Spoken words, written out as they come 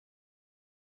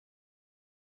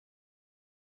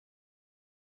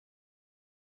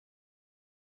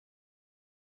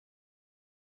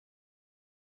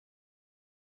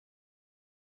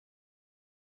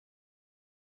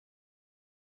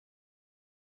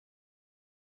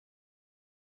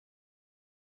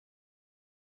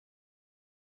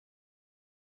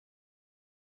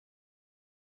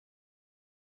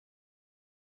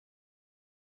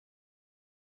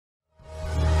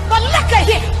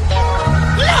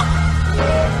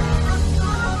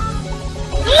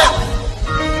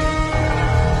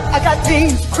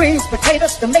beans, greens,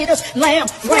 potatoes, tomatoes, lamb,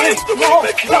 ram, raw,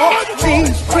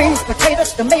 beans, greens,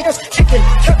 potatoes, tomatoes, chicken,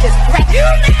 turkeys, rat,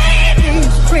 beans,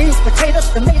 greens, potatoes,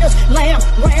 tomatoes, lamb,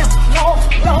 ram, raw,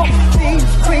 beans,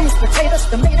 greens, potatoes,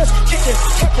 tomatoes, chicken,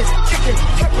 turkeys,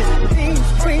 beans,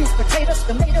 greens, potatoes,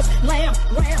 tomatoes, lamb,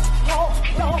 ram,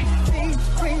 raw, beans,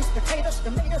 greens, potatoes,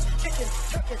 tomatoes, chicken,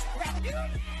 turkeys,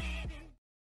 rat.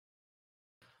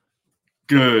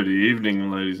 Good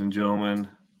evening, ladies and gentlemen.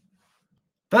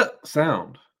 That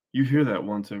sound, you hear that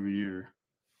once every year.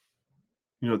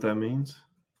 You know what that means?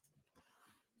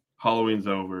 Halloween's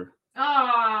over.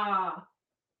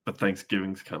 But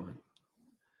Thanksgiving's coming.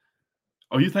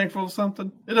 Are you thankful for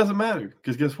something? It doesn't matter,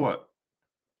 because guess what?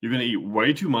 You're going to eat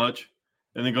way too much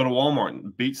and then go to Walmart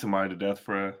and beat somebody to death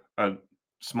for a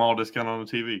small discount on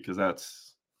the TV, because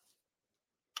that's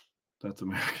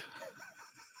America.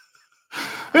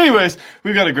 Anyways,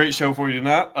 we've got a great show for you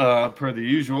tonight, per the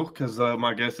usual, because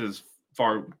my guest is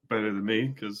far better than me,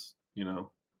 because, you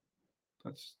know,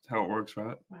 that's how it works,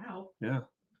 right? Wow. Yeah.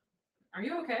 Are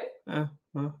you okay? Yeah.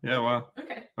 Well, yeah, wow.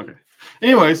 Okay.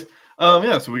 Anyways,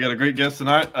 so we got a great guest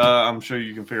tonight. I'm sure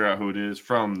you can figure out who it is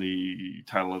from the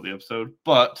title of the episode,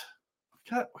 but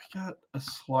we got a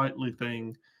slightly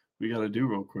thing we got to do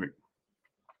real quick.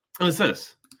 And it's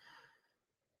this.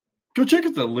 Go check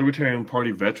out the Libertarian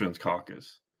Party Veterans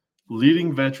Caucus.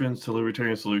 Leading veterans to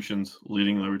libertarian solutions,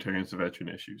 leading libertarians to veteran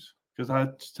issues. Because I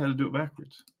just had to do it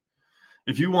backwards.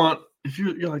 If you're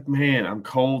like, man, I'm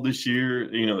cold this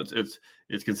year, you know,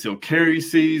 it's concealed carry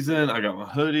season, I got my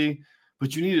hoodie,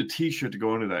 but you need a t-shirt to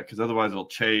go under that, because otherwise it'll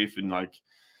chafe and like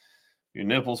your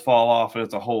nipples fall off and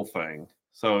it's a whole thing.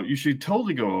 So you should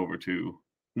totally go over to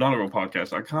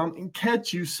notarealpodcast.com and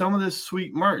catch you some of this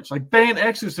sweet merch, like Banned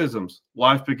Exorcisms,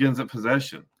 Life Begins at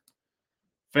Possession.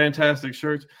 Fantastic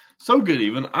shirts. So good,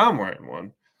 even I'm wearing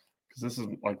one, because this is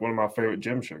like one of my favorite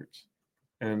gym shirts.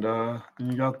 And then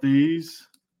you got these.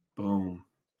 Boom.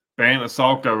 Ban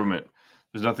assault government.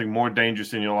 There's nothing more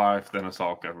dangerous in your life than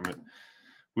assault government.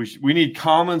 We need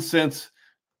common sense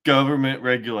government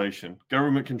regulation,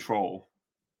 government control.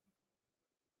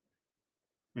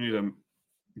 We need a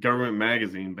government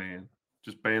magazine ban.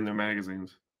 Just ban their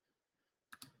magazines.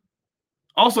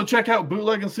 Also, check out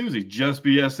Bootleg and Susie, just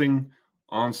BSing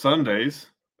on Sundays,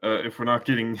 if we're not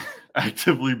getting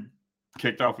actively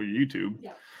kicked off of YouTube.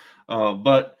 Yeah.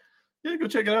 But yeah, go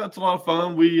check it out. It's a lot of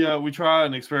fun. We try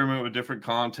and experiment with different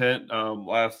content.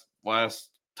 Last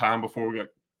time before we got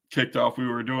kicked off, we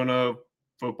were doing a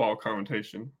football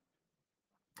commentation,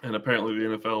 and apparently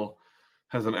the NFL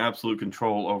has an absolute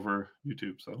control over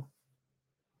YouTube. So,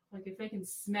 like, if they can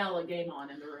smell a game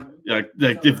on in the room, yeah,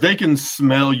 like if they can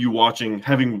smell you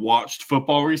having watched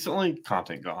football recently,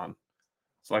 content gone.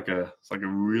 It's like a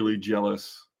really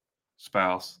jealous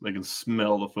spouse. They can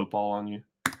smell the football on you.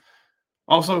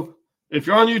 Also, if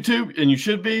you're on YouTube, and you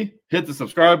should be, hit the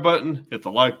subscribe button, hit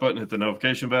the like button, hit the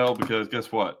notification bell, because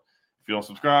guess what? If you don't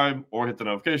subscribe or hit the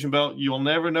notification bell, you'll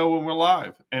never know when we're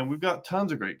live. And we've got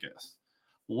tons of great guests,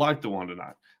 like the one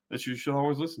tonight, that you should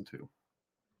always listen to.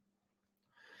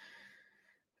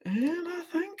 And I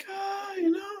think,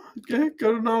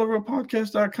 go to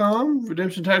notarealpodcast.com,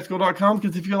 redemptiontactical.com,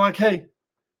 because if you're like, hey,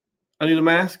 I need a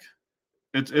mask,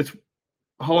 it's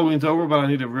Halloween's over, but I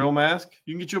need a real mask,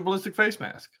 you can get you a ballistic face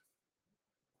mask.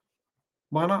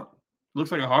 Why not? It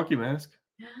looks like a hockey mask.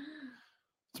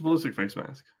 It's a ballistic face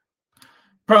mask.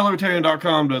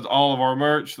 ProLibertarian.com does all of our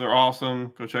merch. They're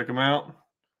awesome. Go check them out.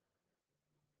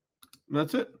 And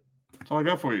that's it. That's all I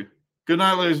got for you. Good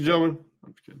night, ladies and gentlemen.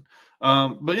 I'm just kidding.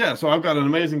 But yeah, so I've got an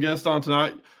amazing guest on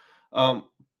tonight. I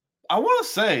want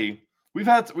to say we've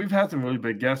had some really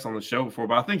big guests on the show before,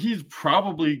 but I think he's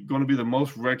probably going to be the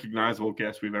most recognizable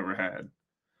guest we've ever had.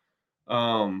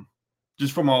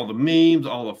 Just from all the memes,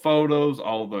 all the photos,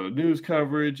 all the news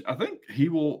coverage, I think he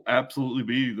will absolutely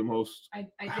be the most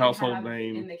household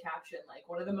name. In the caption, like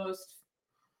one of the most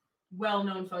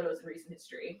well-known photos in recent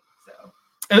history. So,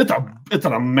 and it's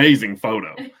an amazing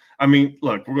photo. I mean,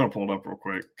 look, we're gonna pull it up real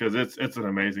quick because it's an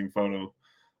amazing photo.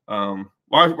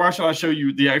 Why should I show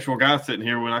you the actual guy sitting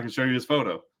here when I can show you his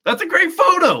photo? That's a great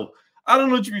photo. I don't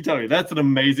know what you can tell me. That's an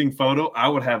amazing photo. I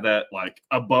would have that like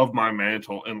above my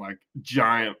mantle in like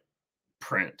giant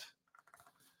print.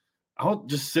 I'll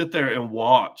just sit there and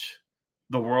watch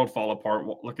the world fall apart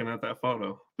looking at that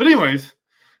photo. But anyways,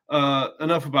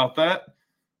 enough about that.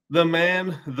 The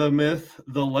man, the myth,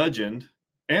 the legend,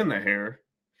 and the hair.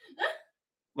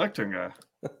 Lectern guy.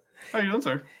 How you doing,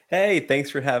 sir? Hey,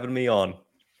 thanks for having me on.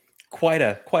 Quite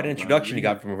an introduction you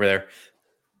got from over there.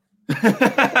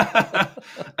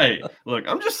 Hey, look,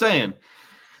 I'm just saying,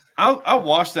 I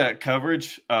watched that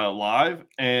coverage live,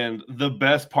 and the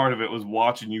best part of it was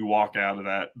watching you walk out of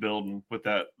that building with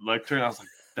that lectern. I was like,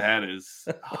 that is.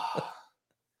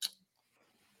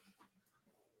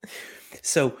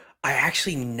 So I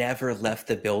actually never left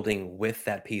the building with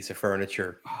that piece of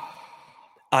furniture.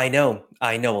 I know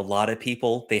a lot of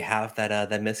people, they have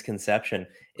that misconception.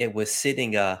 It was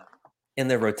sitting in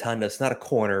the rotunda. It's not a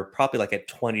corner, probably like at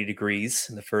 20 degrees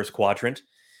in the first quadrant.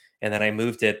 And then I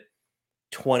moved it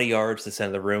 20 yards to the center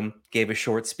of the room, gave a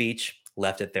short speech,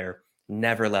 left it there.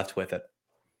 Never left with it.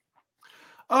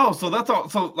 Oh, so that's all.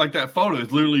 So like that photo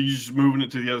is literally you just moving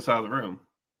it to the other side of the room.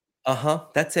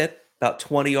 That's it. About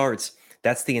 20 yards.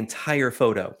 That's the entire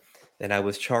photo. And I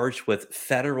was charged with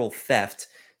federal theft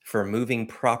for moving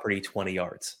property 20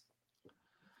 yards.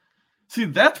 See,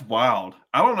 that's wild.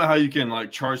 I don't know how you can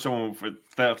like charge someone for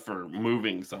theft for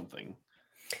moving something.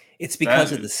 It's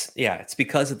because of this. Yeah, it's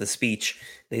because of the speech.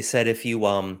 They said if you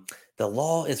the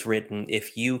law is written,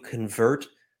 if you convert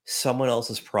someone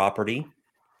else's property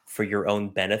for your own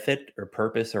benefit or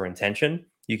purpose or intention,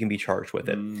 you can be charged with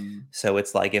it. So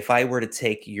it's like if I were to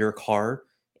take your car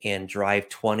and drive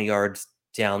 20 yards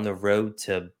down the road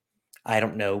to, I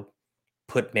don't know,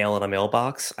 put mail in a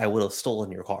mailbox, I would have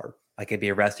stolen your car. I could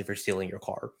be arrested for stealing your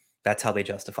car. That's how they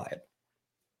justify it.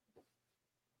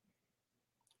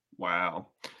 Wow.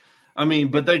 I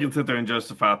mean, but they can sit there and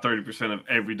justify 30% of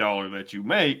every dollar that you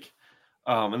make,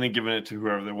 and then giving it to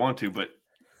whoever they want to, but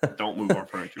don't move our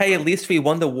furniture. Hey, at least we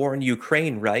won the war in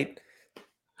Ukraine, right?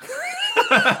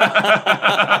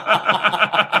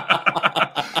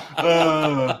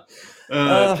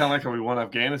 Kind of like how we won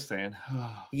Afghanistan.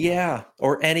 Yeah,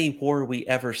 or any war we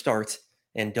ever start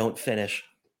and don't finish.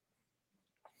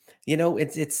 You know,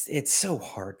 it's so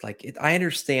hard. Like I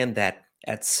understand that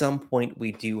at some point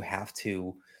we do have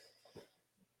to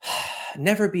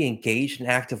never be engaged in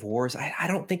active wars. I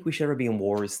don't think we should ever be in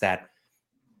wars that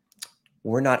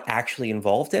we're not actually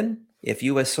involved in. If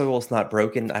U.S. soil is not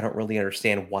broken, I don't really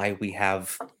understand why we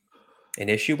have an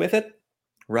issue with it,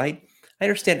 right? I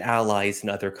understand allies in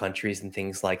other countries and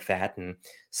things like that, and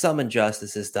some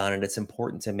injustice is done, and it's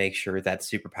important to make sure that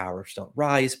superpowers don't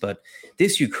rise, but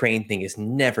this Ukraine thing has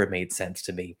never made sense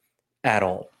to me at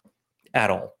all. At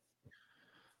all.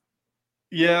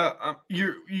 Yeah,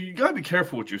 you got to be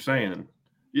careful what you're saying.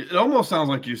 It almost sounds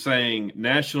like you're saying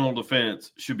national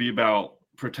defense should be about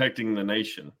protecting the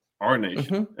nation, our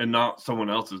nation, and not someone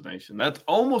else's nation. That's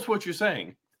almost what you're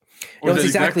saying. No, it's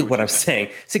exactly what I'm saying.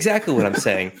 It's exactly what I'm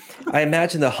saying. I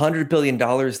imagine the $100 billion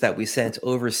that we sent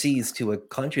overseas to a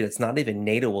country that's not even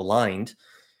NATO aligned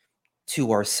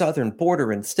to our southern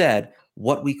border instead,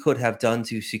 what we could have done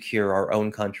to secure our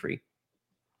own country.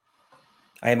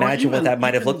 I imagine what that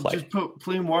might have looked like. Just put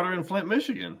clean water in Flint,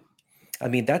 Michigan. I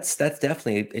mean, that's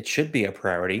definitely, it should be a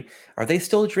priority. Are they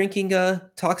still drinking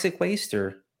toxic waste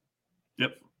or?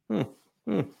 Yep.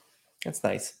 That's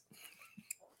nice.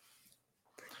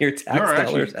 Your tax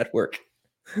dollars at work.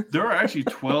 There are actually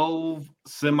 12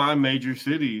 semi-major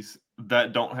cities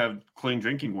that don't have clean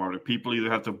drinking water. People either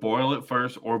have to boil it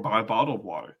first or buy bottled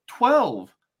water.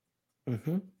 12.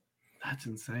 That's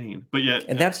insane. But yet,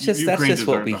 and that's just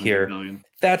what we hear.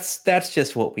 That's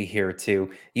just what we hear too.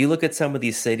 You look at some of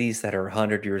these cities that are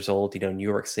 100 years old, you know, New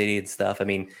York City and stuff. I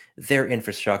mean, their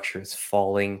infrastructure is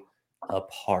falling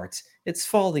apart. It's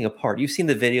falling apart. You've seen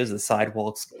the videos of the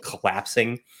sidewalks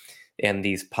collapsing and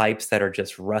these pipes that are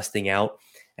just rusting out.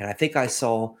 And I think I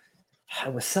saw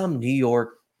it was some New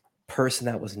York person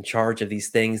that was in charge of these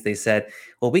things. They said,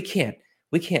 well, we can't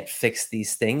fix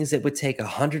these things. It would take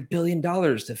 $100 billion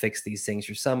to fix these things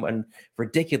or some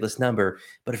ridiculous number.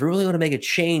 But if we really want to make a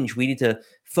change, we need to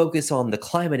focus on the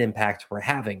climate impact we're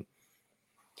having.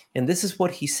 And this is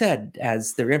what he said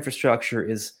as their infrastructure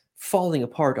is falling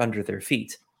apart under their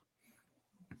feet.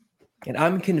 And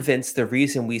I'm convinced the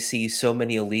reason we see so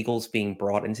many illegals being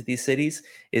brought into these cities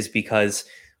is because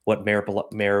what Mayor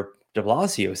de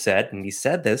Blasio said, and he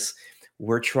said this,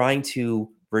 we're trying to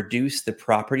reduce the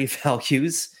property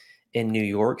values in New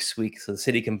York so the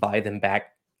city can buy them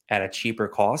back at a cheaper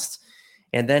cost.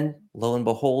 And then, lo and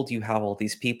behold, you have all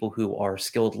these people who are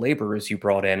skilled laborers you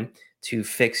brought in to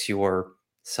fix your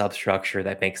substructure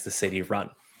that makes the city run.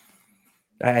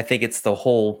 I think it's the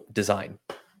whole design.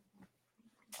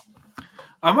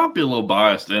 I might be a little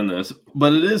biased in this,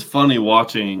 but it is funny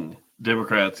watching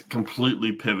Democrats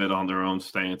completely pivot on their own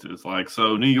stances. Like,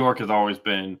 so New York has always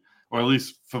been, or at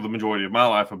least for the majority of my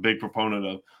life, a big proponent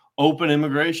of open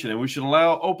immigration, and we should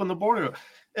open the border.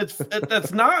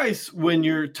 That's nice when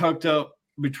you're tucked up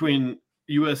between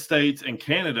U.S. states and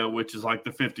Canada, which is like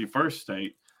the 51st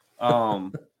state.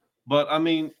 But I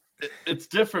mean, it's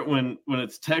different when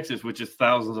it's Texas, which is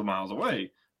thousands of miles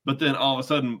away. But then all of a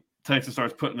sudden, Texas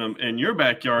starts putting them in your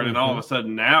backyard, and all of a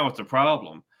sudden now it's a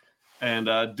problem. And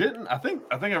I think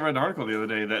I read an article the other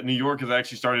day that New York has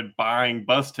actually started buying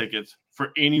bus tickets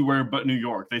for anywhere but New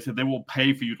York. They said they will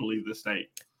pay for you to leave the state.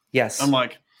 Yes. I'm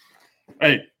like,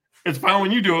 hey, it's fine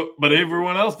when you do it, but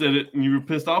everyone else did it, and you were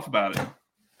pissed off about it.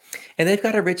 And they've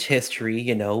got a rich history,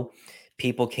 you know.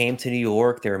 People came to New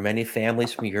York. There are many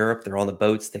families from Europe. They're on the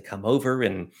boats. They come over,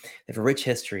 and they have a rich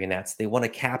history, and they want to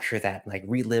capture that and like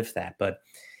relive that. But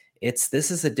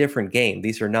this is a different game.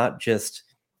 These are not just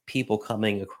people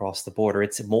coming across the border.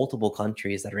 It's multiple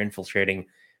countries that are infiltrating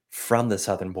from the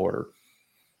southern border.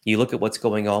 You look at what's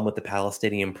going on with the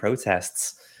Palestinian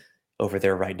protests over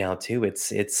there right now too.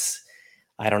 It's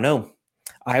I don't know.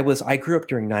 I grew up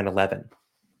during 9/11,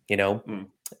 you know,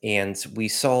 and we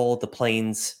saw the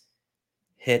planes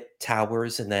hit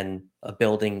towers, and then a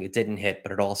building, it didn't hit,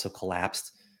 but it also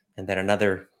collapsed. And then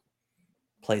another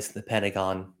place in the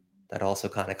Pentagon that also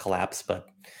kind of collapsed, but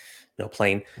no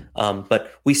plane.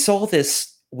 But we saw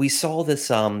this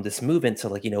this movement to,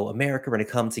 like, you know, America, we're going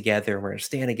to come together and we're going to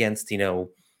stand against, you know,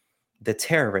 the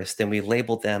terrorists, and we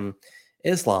labeled them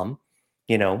Islam.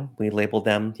 You know, we labeled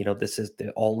them, you know,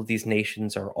 all of these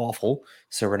nations are awful,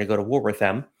 so we're going to go to war with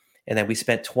them. And then we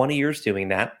spent 20 years doing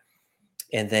that.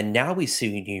 And then now we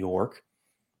see New York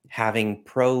having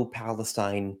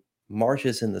pro-Palestine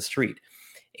marches in the street.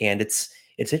 And it's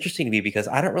interesting to me because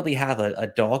I don't really have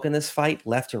a dog in this fight,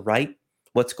 left or right.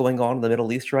 What's going on in the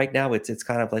Middle East right now, it's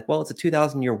kind of like, well, it's a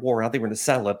 2,000-year war. I don't think we're going to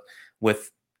settle it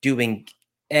with doing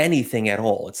anything at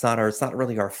all. It's not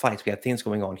really our fight. We have things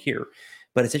going on here.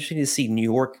 But it's interesting to see New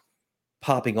York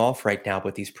popping off right now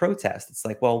with these protests. It's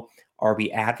like, well, are we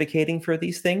advocating for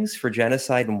these things, for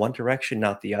genocide in one direction,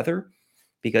 not the other?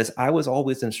 Because I was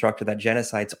always instructed that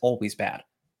genocide's always bad.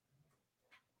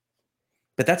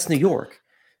 But that's New York.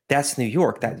 That's New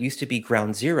York. That used to be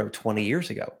ground zero 20 years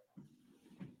ago.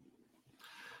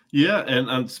 Yeah,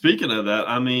 and speaking of that,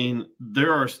 I mean,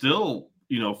 there are still,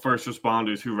 you know, first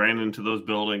responders who ran into those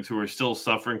buildings who are still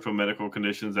suffering from medical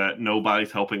conditions that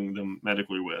nobody's helping them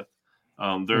medically with.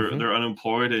 They're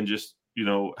unemployed and just, you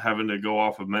know, having to go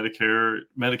off of Medicare,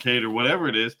 Medicaid, or whatever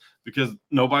it is because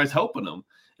nobody's helping them.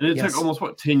 And it took almost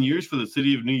 10 years for the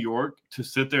city of New York to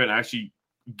sit there and actually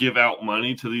give out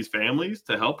money to these families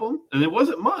to help them, and it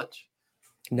wasn't much.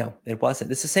 No, it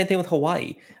wasn't. It's the same thing with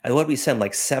Hawaii. And what did we send,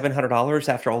 like $700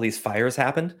 after all these fires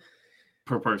happened?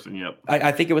 Per person, yep.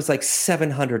 I think it was like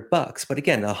 $700. But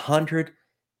again, $100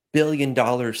 billion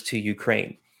to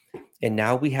Ukraine. And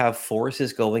now we have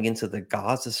forces going into the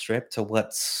Gaza Strip to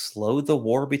slow the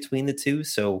war between the two,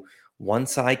 so one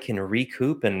side can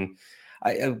recoup. And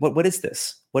what is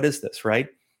this? What is this, right?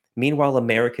 Meanwhile,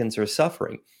 Americans are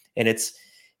suffering. And it's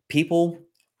people.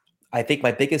 I think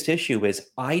my biggest issue is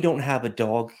I don't have a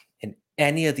dog in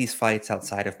any of these fights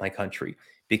outside of my country,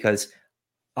 because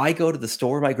I go to the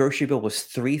store. My grocery bill was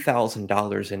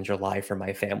 $3,000 in July for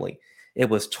my family. It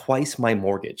was twice my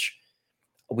mortgage.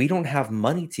 We don't have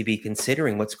money to be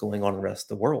considering what's going on in the rest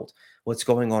of the world. What's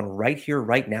going on right here,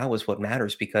 right now is what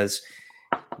matters, because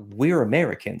we're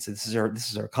Americans. This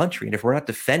is our country. And if we're not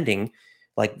defending,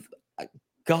 like,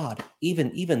 God,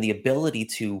 even the ability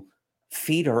to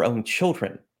feed our own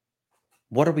children,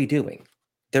 what are we doing?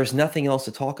 There's nothing else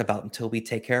to talk about until we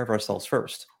take care of ourselves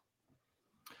first.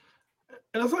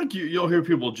 And it's like you'll hear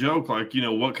people joke, like, you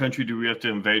know, what country do we have to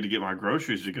invade to get my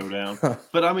groceries to go down?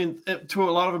 But I mean, to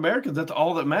a lot of Americans, that's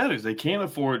all that matters. They can't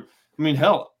afford. I mean,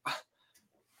 hell,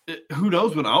 who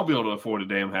knows when I'll be able to afford a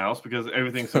damn house because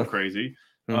everything's so crazy.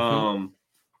 You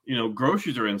know,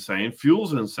 groceries are insane.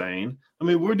 Fuel's insane. I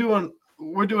mean, we're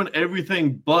doing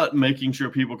everything but making sure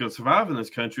people can survive in this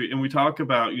country. And we talk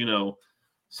about, you know,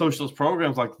 socialist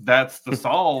programs like that's the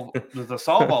solve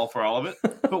all for all of it.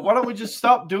 But why don't we just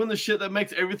stop doing the shit that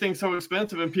makes everything so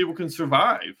expensive and people can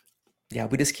survive? Yeah,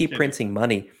 we just keep printing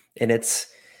money. And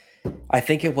I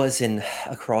think it was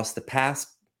across the past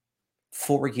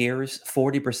 4 years,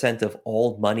 40% of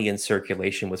all money in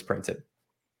circulation was printed.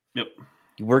 Yep.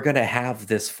 We're going to have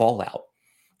this fallout.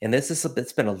 And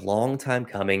it's been a long time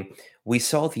coming. We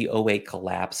saw the 2008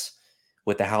 collapse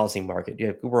with the housing market.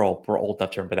 Yeah, we're old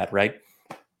enough to remember that, right?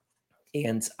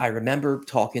 And I remember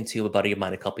talking to a buddy of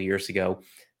mine a couple of years ago,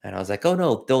 and I was like, "Oh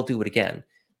no, they'll do it again." And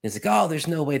he's like, "Oh, there's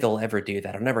no way they'll ever do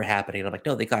that. It'll never happen." And I'm like,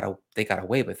 "No, they got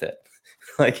away with it.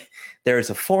 Like, there's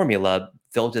a formula.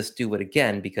 They'll just do it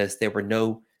again because there were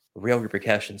no real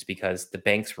repercussions because the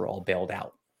banks were all bailed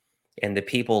out and the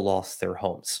people lost their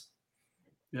homes."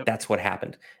 Yep. That's what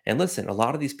happened. And listen, a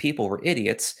lot of these people were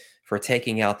idiots for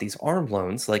taking out these arm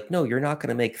loans. Like, no, you're not going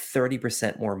to make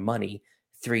 30% more money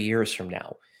 3 years from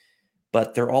now.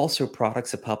 But they're also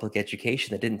products of public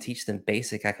education that didn't teach them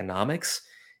basic economics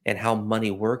and how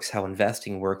money works, how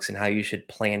investing works, and how you should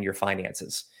plan your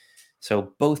finances.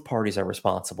 So both parties are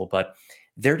responsible, but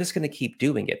they're just going to keep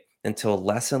doing it until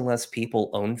less and less people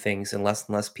own things and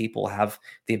less people have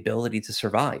the ability to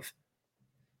survive.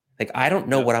 Like, I don't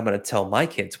know what I'm going to tell my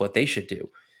kids what they should do,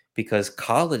 because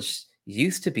college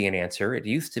used to be an answer. It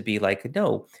used to be like,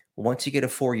 no, once you get a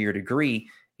 4-year degree,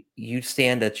 you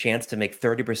stand a chance to make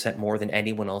 30% more than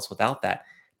anyone else without that.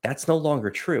 That's no longer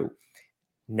true.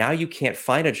 Now you can't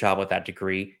find a job with that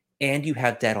degree and you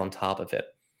have debt on top of it.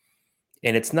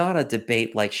 And it's not a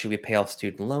debate like, should we pay off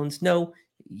student loans? No,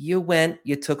 you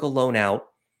took a loan out,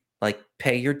 like,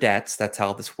 pay your debts. That's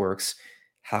how this works.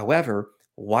 However,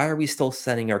 why are we still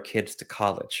sending our kids to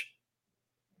college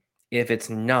if it's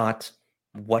not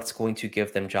what's going to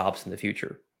give them jobs in the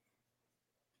future?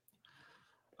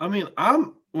 I mean,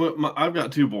 I've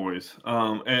got 2 boys,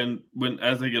 and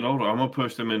as they get older, I'm gonna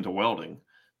push them into welding.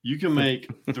 You can make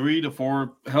 3 to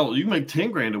 4, hell, you can make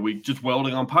 10 grand a week just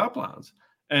welding on pipelines.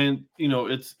 And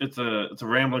it's a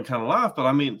rambling kind of life, but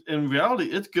I mean, in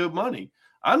reality, it's good money.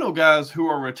 I know guys who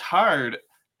are retired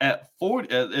at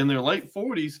 40 in their late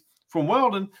 40s from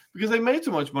welding because they made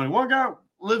so much money. One guy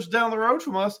lives down the road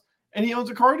from us, and he owns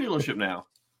a car dealership now.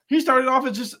 He started off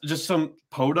as just some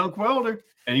podunk welder,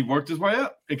 and he worked his way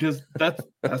up because that's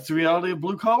the reality of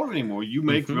blue collar anymore. You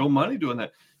make real money doing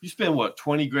that. You spend what,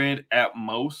 20 grand at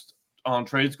most on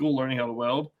trade school learning how to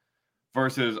weld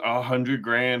versus $100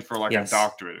 grand for like a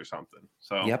doctorate or something.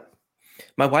 So yep.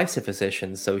 My wife's a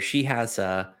physician, so she has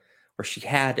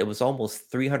it was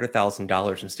almost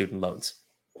 $300,000 in student loans,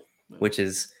 which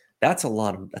is that's a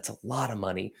lot of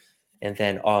money. And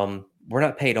then we're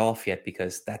not paid off yet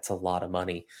because that's a lot of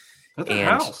money. That's a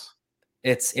house.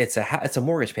 It's a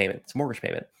mortgage payment. It's a mortgage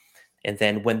payment. And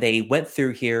then when they went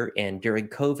through here and during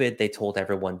COVID, they told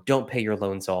everyone, don't pay your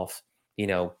loans off,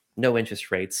 no interest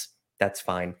rates. That's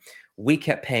fine. We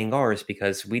kept paying ours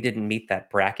because we didn't meet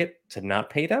that bracket to not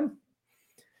pay them.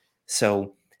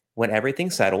 So when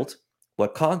everything settled,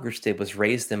 what Congress did was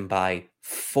raise them by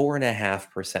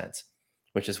 4.5%,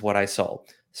 which is what I saw.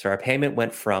 So our payment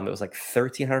went from, it was like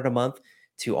 $1,300 a month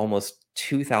to almost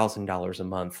 $2,000 a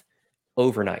month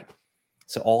overnight.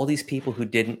 So all these people who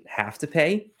didn't have to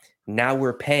pay, now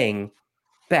we're paying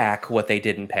back what they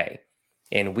didn't pay.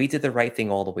 And we did the right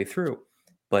thing all the way through.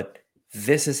 But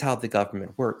this is how the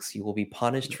government works. You will be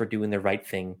punished for doing the right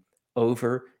thing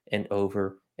over and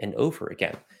over and over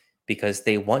again, because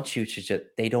they want you to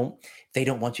they don't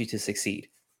want you to succeed.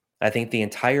 I think the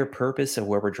entire purpose of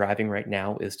where we're driving right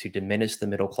now is to diminish the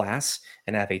middle class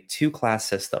and have a 2-class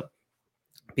system,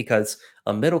 because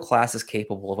a middle class is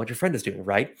capable of what your friend is doing,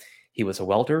 right? He was a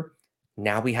welder.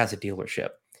 Now he has a dealership.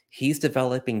 He's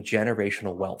developing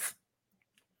generational wealth.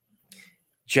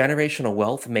 Generational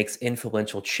wealth makes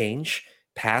influential change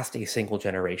past a single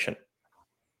generation.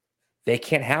 They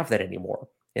can't have that anymore.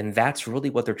 And that's really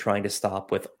what they're trying to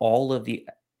stop with all of the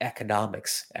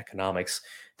economics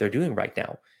they're doing right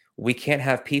now. We can't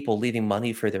have people leaving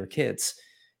money for their kids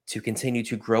to continue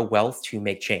to grow wealth to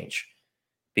make change,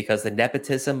 because the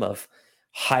nepotism of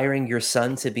hiring your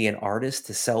son to be an artist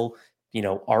to sell,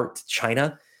 art to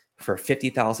China for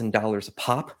 $50,000 a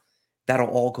pop, that'll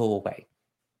all go away.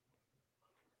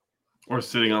 Or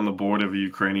sitting on the board of a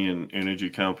Ukrainian energy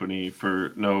company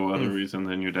for no other reason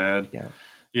than your dad. Yeah.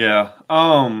 Yeah.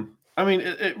 I mean,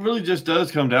 it really just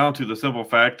does come down to the simple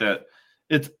fact that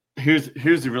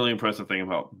here's the really impressive thing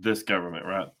about this government,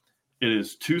 right? It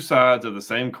is 2 sides of the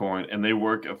same coin, and they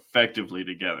work effectively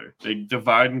together. They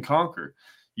divide and conquer.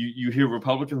 You hear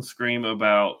Republicans scream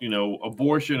about,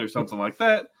 abortion or something like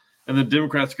that, and the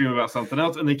Democrats scream about something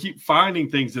else, and they keep finding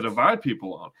things to divide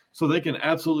people on, so they can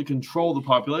absolutely control the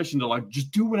population to, like,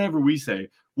 just do whatever we say.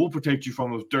 We'll protect you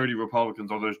from those dirty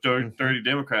Republicans or those dirty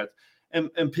Democrats.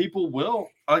 And people will,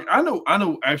 like, I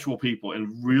know actual people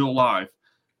in real life,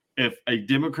 if a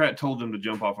Democrat told them to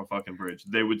jump off a fucking bridge,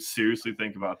 they would seriously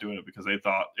think about doing it because they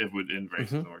thought it would end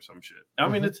racism or some shit. I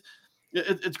mean,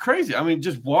 it's crazy. I mean,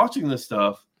 just watching this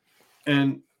stuff,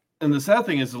 and the sad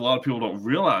thing is a lot of people don't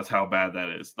realize how bad that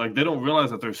is. Like, they don't realize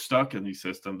that they're stuck in these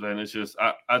systems, and it's just,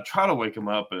 I try to wake them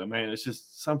up, but man, it's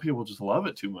just, some people just love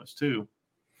it too much too.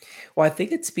 Well, I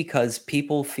think it's because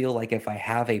people feel like if I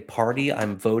have a party,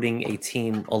 I'm voting a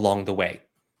team along the way,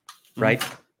 right?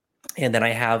 And then I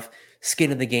have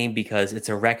skin in the game because it's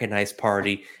a recognized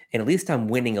party, and at least I'm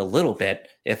winning a little bit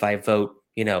if I vote,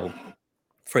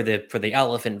 for the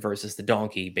elephant versus the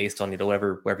donkey based on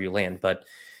wherever you land. But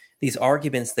these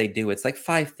arguments they do, it's like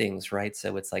 5 things, right?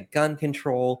 So it's like gun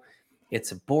control,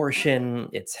 it's abortion,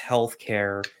 it's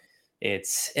healthcare,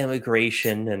 It's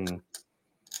immigration and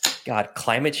God,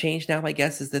 climate change now, I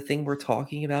guess, is the thing we're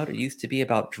talking about. It used to be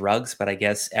about drugs, but I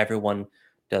guess everyone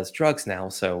does drugs now,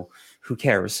 so who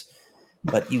cares?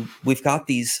 But we've got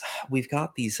these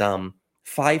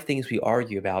 5 things we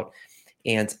argue about,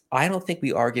 and I don't think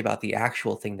we argue about the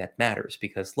actual thing that matters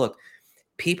because look,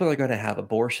 people are going to have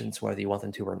abortions whether you want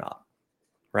them to or not,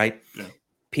 right? Yeah.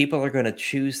 People are going to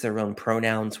choose their own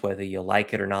pronouns whether you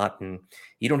like it or not, and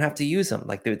you don't have to use them.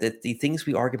 Like the things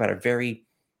we argue about are very,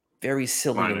 very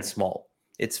silly and small.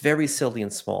 It's very silly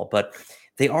and small, but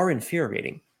they are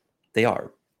infuriating. They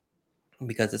are.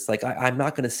 Because it's like, I'm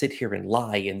not going to sit here and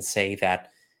lie and say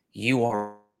that you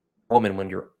are a woman when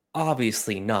you're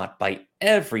obviously not by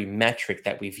every metric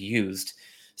that we've used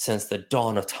since the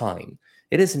dawn of time.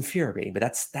 It is infuriating, but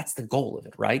that's the goal of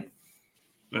it, right?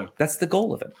 Yeah. That's the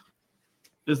goal of it.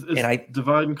 It's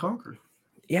divide and conquer.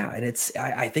 Yeah, and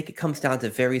I think it comes down to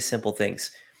very simple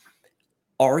things.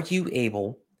 Are you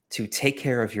able to take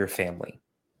care of your family?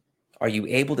 Are you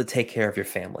able to take care of your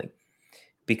family?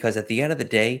 Because at the end of the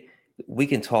day, we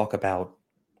can talk about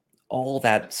all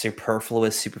that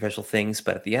superfluous, superficial things,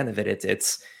 but at the end of it,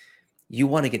 it's you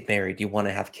want to get married, you want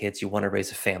to have kids, you want to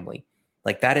raise a family.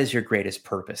 Like that is your greatest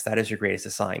purpose. That is your greatest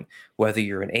assign. Whether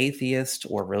you're an atheist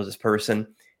or a religious person,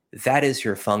 that is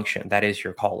your function. That is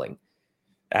your calling.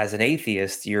 As an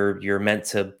atheist, you're meant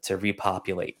to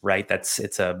repopulate, right? It's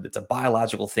a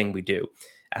biological thing we do.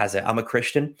 I'm a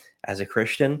Christian. As a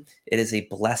Christian, it is a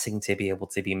blessing to be able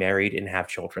to be married and have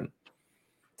children.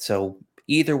 So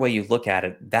either way you look at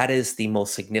it, that is the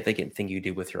most significant thing you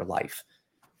do with your life.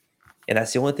 And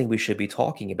that's the only thing we should be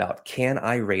talking about. Can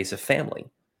I raise a family?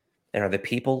 And are the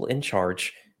people in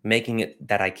charge making it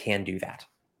that I can do that?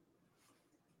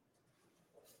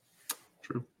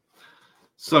 True.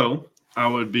 So I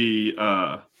would be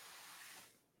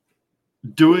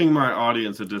doing my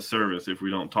audience a disservice if we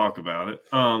don't talk about it.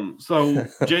 So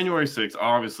January 6th,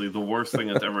 obviously the worst thing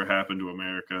that's ever happened to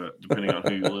America, depending on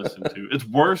who you listen to. It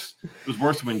was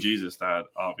worse when Jesus died,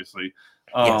 obviously.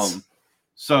 Yes.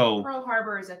 So Pearl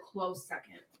Harbor is a close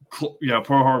second.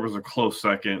 Pearl Harbor is a close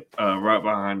second, right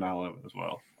behind 9/11 as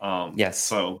well. Yes.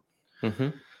 So, mm-hmm.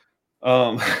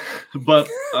 But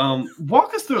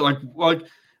walk us through like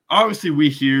obviously we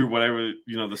hear whatever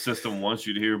the system wants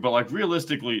you to hear, but like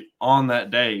realistically on that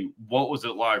day, what was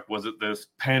it like? Was it this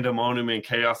pandemonium and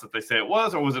chaos that they say it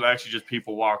was, or was it actually just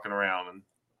people walking around and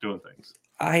doing things?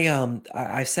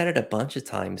 I've said it a bunch of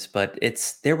times, but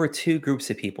there were 2 groups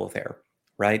of people there,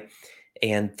 right?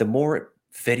 And the more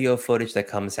video footage that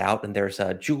comes out, and there's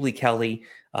Julie Kelly,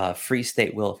 Free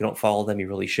State Will. If you don't follow them, you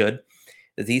really should.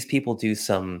 These people do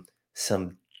some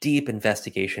deep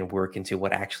investigation work into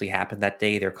what actually happened that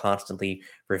day. They're constantly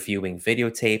reviewing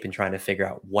videotape and trying to figure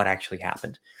out what actually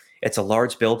happened. It's a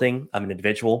large building. I'm an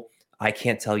individual. I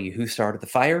can't tell you who started the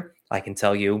fire. I can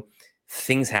tell you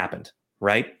things happened,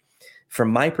 right?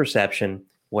 From my perception,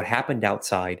 what happened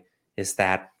outside is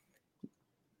that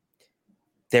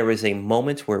there was a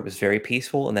moment where it was very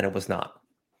peaceful and then it was not.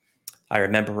 I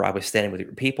remember I was standing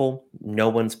with people. No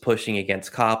one's pushing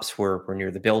against cops. We're near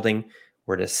the building.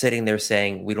 We're just sitting there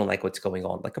saying, we don't like what's going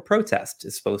on. Like a protest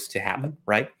is supposed to happen,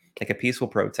 right? Like a peaceful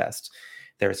protest.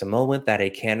 There's a moment that a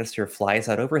canister flies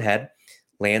out overhead,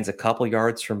 lands a couple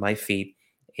yards from my feet,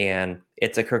 and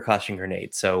it's a concussion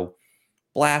grenade. So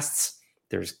blasts,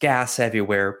 there's gas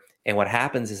everywhere. And what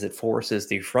happens is it forces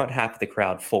the front half of the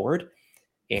crowd forward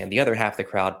and the other half of the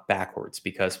crowd backwards.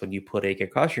 Because when you put a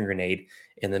concussion grenade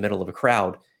in the middle of a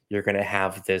crowd, you're going to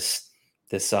have this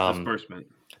disbursement,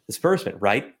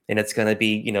 right? And it's going to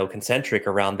be, concentric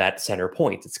around that center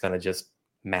point. It's going to just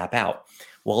map out.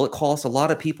 Well, it caused a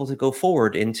lot of people to go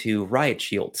forward into riot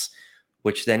shields,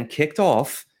 which then kicked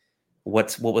off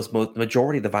what was the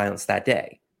majority of the violence that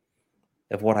day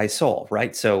of what I saw,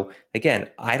 right? So again,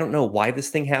 I don't know why this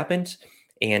thing happened,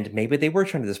 and maybe they were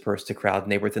trying to disperse the crowd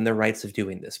and they were within their rights of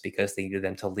doing this because they needed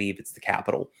them to leave. It's the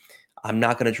Capitol. I'm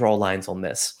not going to draw lines on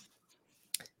this,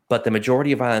 but the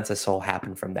majority of violence I saw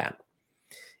happened from that.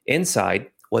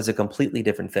 Inside was a completely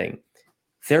different thing.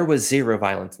 There was zero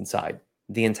violence inside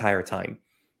the entire time.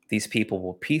 These people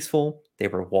were peaceful. They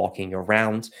were walking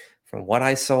around. From what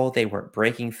I saw, they weren't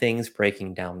breaking things,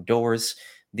 breaking down doors.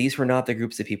 These were not the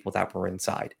groups of people that were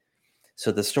inside.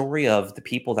 So the story of the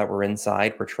people that were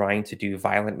inside were trying to do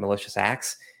violent, malicious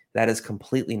acts, that is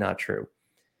completely not true.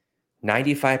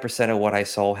 95% of what I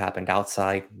saw happened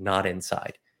outside, not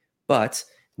inside. But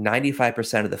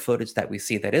 95% of the footage that we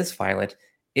see that is violent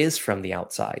is from the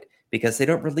outside because they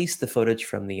don't release the footage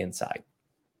from the inside.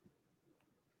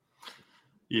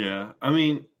 Yeah. I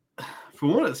mean,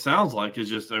 from what it sounds like, is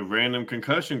just a random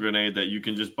concussion grenade that you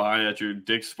can just buy at your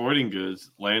Dick's Sporting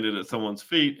Goods, landed at someone's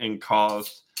feet, and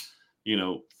cause,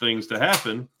 things to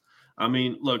happen. I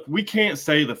mean, look, we can't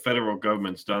say the federal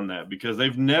government's done that because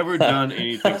they've never done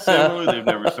anything similar. They've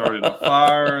never started a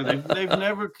fire. They've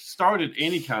never started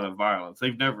any kind of violence.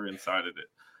 They've never incited it.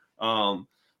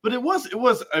 But it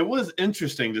was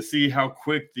interesting to see how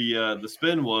quick the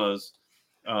spin was.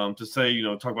 To say,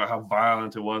 talk about how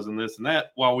violent it was and this and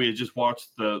that, while we had just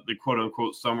watched the quote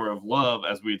unquote summer of love,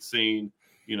 as we'd seen,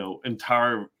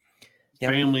 entire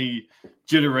family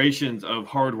generations of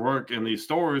hard work in these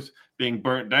stores being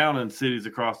burnt down in cities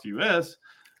across the U.S.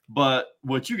 But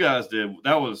what you guys did,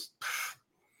 that was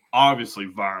obviously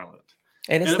violent.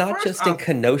 And it's not just in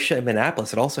Kenosha and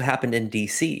Minneapolis. It also happened in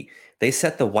D.C. They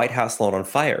set the White House lawn on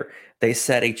fire. They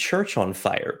set a church on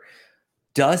fire.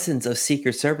 Dozens of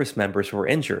Secret Service members were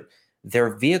injured.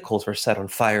 Their vehicles were set on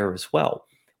fire as well.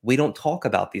 We don't talk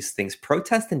about these things.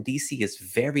 Protest in D.C. is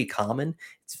very common.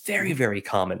 It's very, very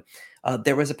common.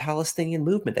 There was a Palestinian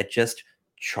movement that just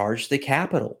charged the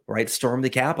Capitol, right? Stormed the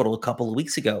Capitol a couple of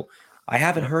weeks ago. I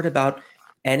haven't heard about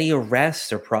any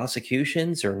arrests or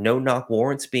prosecutions or no-knock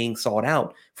warrants being sought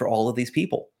out for all of these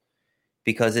people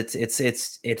because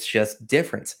it's just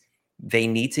different. They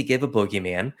need to give a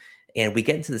boogeyman. And we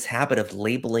get into this habit of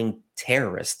labeling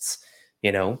terrorists,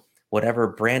 whatever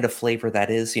brand of flavor that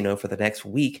is, for the next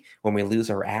week when we lose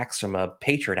our axe from a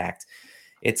Patriot Act.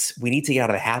 We need to get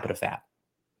out of the habit of that.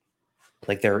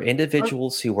 Like there are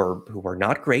individuals who are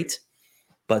not great,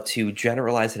 but to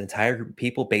generalize an entire group of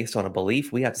people based on a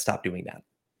belief, we have to stop doing that.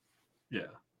 Yeah.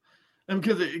 And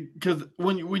because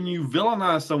when you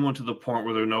villainize someone to the point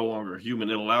where they're no longer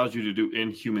human, it allows you to do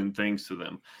inhuman things to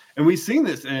them. And we've seen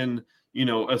this in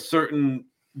a certain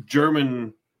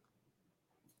German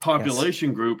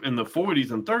population group in the 40s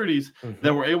and 30s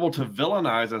that were able to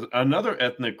villainize another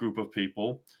ethnic group of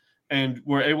people and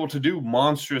were able to do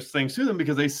monstrous things to them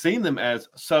because they seen them as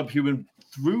subhuman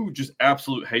through just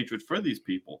absolute hatred for these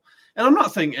people. And I'm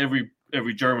not saying every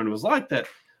German was like that,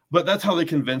 but that's how they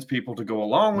convince people to go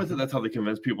along with it. That's how they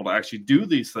convince people to actually do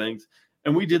these things.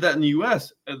 And we did that in the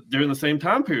U.S. During the same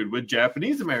time period with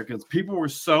Japanese Americans. People were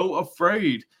so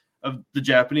afraid of the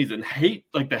Japanese and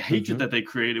the hatred that they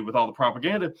created with all the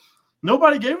propaganda.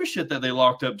 Nobody gave a shit that they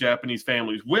locked up Japanese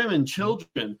families, women,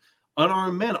 children,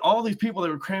 unarmed men, all these people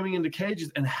that were cramming into cages.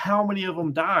 And how many of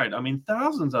them died? I mean,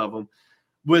 thousands of them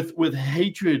with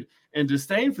hatred and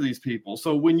disdain for these people.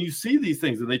 So when you see these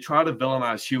things and they try to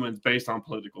villainize humans based on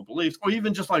political beliefs, or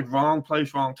even just like wrong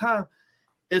place, wrong time,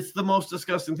 it's the most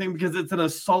disgusting thing because it's an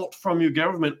assault from your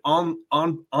government on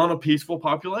a peaceful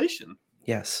population.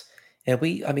 Yes. And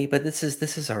but this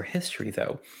is our history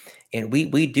though. And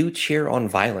we do cheer on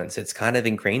violence. It's kind of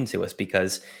ingrained to us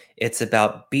because it's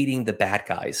about beating the bad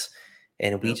guys.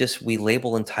 And we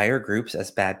label entire groups as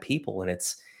bad people. And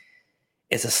it's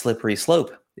a slippery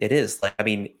slope. It is.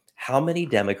 How many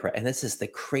Democrats, and this is the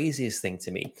craziest thing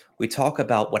to me. We talk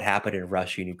about what happened in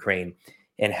Russia and Ukraine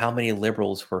and how many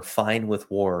liberals were fine with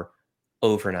war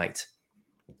overnight.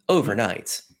 All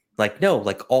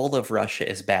of Russia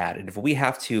is bad. And if we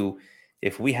have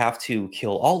to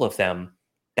kill all of them,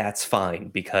 that's fine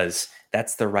because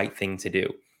that's the right thing to do.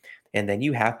 And then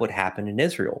you have what happened in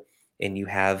Israel. And you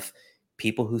have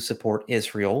people who support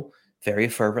Israel very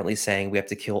fervently saying we have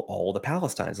to kill all the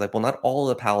Palestinians. Not all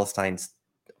of the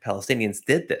Palestinians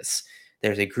did this.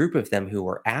 There's a group of them who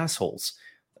are assholes.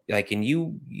 And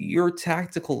you're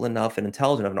tactical enough and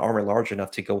intelligent of an army large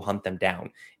enough to go hunt them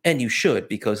down. And you should,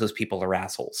 because those people are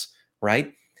assholes,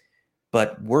 right?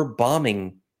 But we're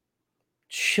bombing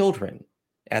children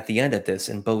at the end of this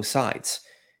in both sides.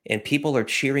 And people are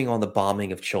cheering on the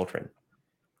bombing of children.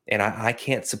 And I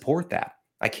can't support that.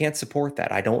 I can't support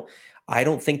that. I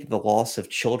don't think that the loss of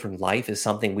children's life is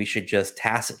something we should just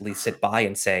tacitly sit by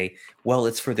and say, well,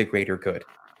 it's for the greater good.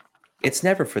 It's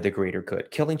never for the greater good.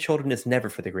 Killing children is never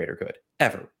for the greater good,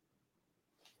 ever.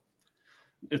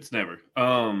 It's never.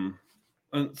 And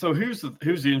so here's the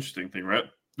interesting thing, right?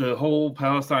 The whole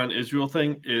Palestine-Israel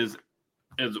thing is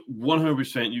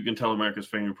 100% you can tell America's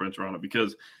fingerprints are on it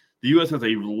because the U.S. has a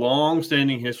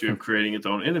long-standing history of creating its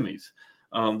own enemies.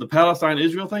 The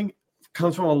Palestine-Israel thing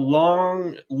comes from a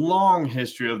long, long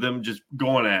history of them just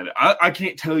going at it. I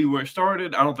can't tell you where it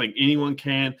started. I don't think anyone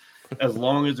can. As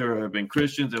long as there have been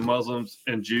Christians and Muslims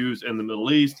and Jews in the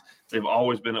Middle East, they've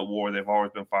always been at war. They've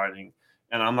always been fighting.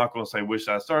 And I'm not going to say which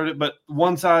side started, but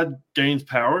one side gains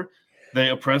power, they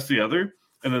oppress the other,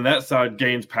 and then that side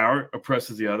gains power,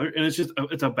 oppresses the other, and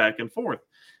it's a back and forth.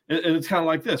 And it's kind of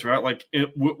like this, right? Like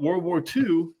World War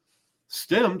II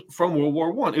stemmed from World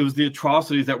War I. It was the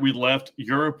atrocities that we left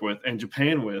Europe with and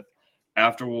Japan with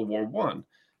after World War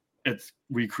I.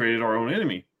 We created our own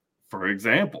enemy. For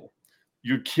example,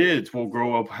 your kids will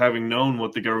grow up having known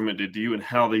what the government did to you and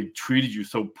how they treated you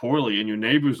so poorly, and your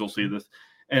neighbors will see this.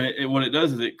 And what it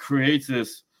does is it creates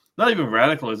this, not even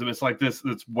radicalism, it's like this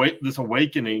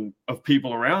awakening of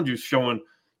people around you showing,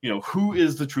 who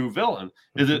is the true villain?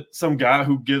 Is it some guy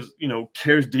who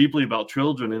cares deeply about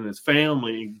children and his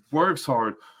family, works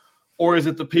hard? Or is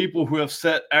it the people who have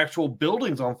set actual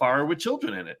buildings on fire with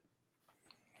children in it?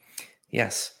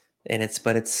 Yes.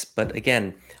 But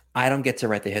again, I don't get to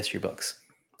write the history books.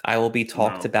 I will be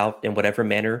talked about in whatever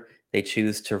manner they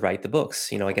choose to write the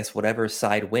books. I guess whatever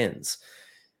side wins.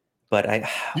 But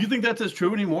do you think that's as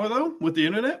true anymore though with the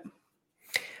internet?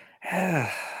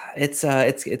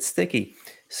 It's sticky.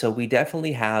 So we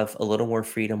definitely have a little more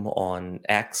freedom on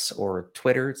X or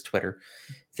Twitter. It's Twitter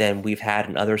than we've had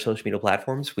in other social media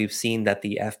platforms. We've seen that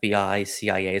the FBI,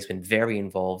 CIA has been very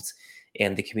involved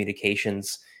in the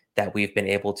communications that we've been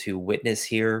able to witness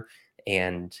here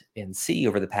and see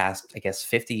over the past, I guess,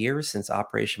 50 years since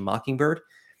Operation Mockingbird.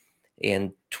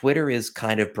 And Twitter is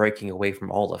kind of breaking away from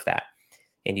all of that.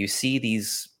 And you see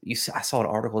I saw an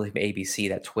article from ABC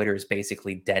that Twitter is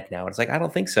basically dead now. It's like, I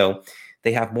don't think so.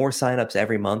 They have more signups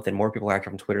every month and more people are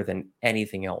active on Twitter than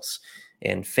anything else.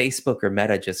 And Facebook or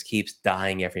Meta just keeps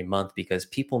dying every month because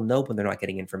people know when they're not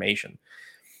getting information.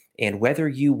 And whether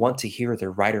you want to hear the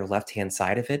right or left-hand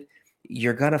side of it,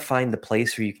 you're going to find the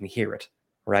place where you can hear it,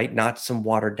 right? Not some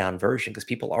watered down version, because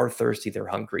people are thirsty, they're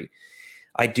hungry.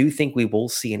 I do think we will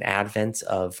see an advent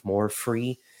of more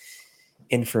free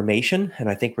information, and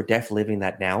I think we're definitely living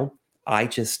that now. I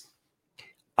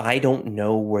don't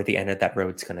know where the end of that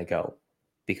road's going to go,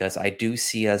 because I do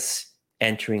see us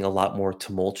entering a lot more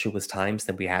tumultuous times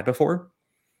than we had before.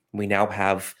 We now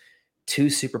have 2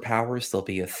 superpowers. There'll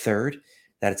be a third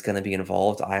that it's going to be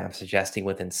involved. I am suggesting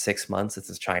within 6 months. This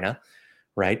is China,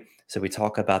 right? So we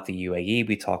talk about the UAE,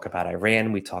 we talk about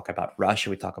Iran, we talk about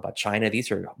Russia, we talk about China. These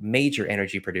are major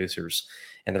energy producers,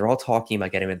 and they're all talking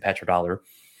about getting a petrodollar.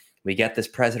 We get this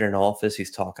president in office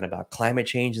who's talking about climate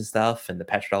change and stuff, and the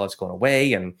petrodollar's going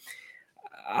away. And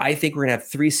I think we're going to have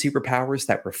 3 superpowers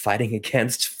that we're fighting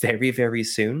against very, very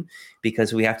soon,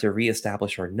 because we have to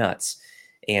reestablish our nuts.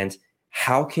 And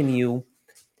how can you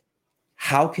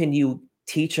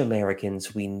teach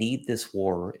Americans we need this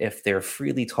war if they're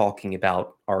freely talking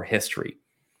about our history?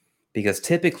 Because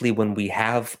typically when we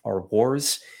have our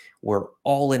wars, we're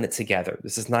all in it together.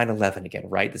 This is 9/11 again,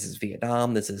 right? This is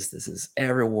Vietnam. This is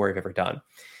every war I've ever done.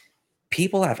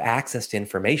 People have access to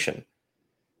information.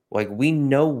 Like, we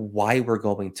know why we're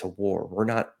going to war. We're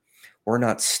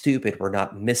not stupid. We're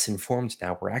not misinformed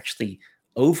now. We're actually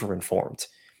overinformed.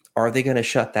 Are they going to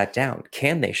shut that down?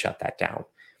 Can they shut that down?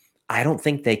 I don't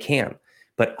think they can,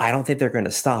 but I don't think they're going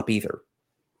to stop either.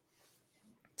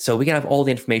 So we can have all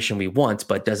the information we want,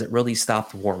 but does it really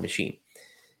stop the war machine?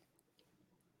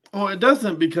 Well, it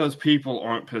doesn't, because people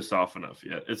aren't pissed off enough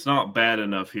yet. It's not bad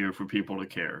enough here for people to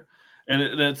care. And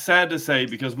it's sad to say,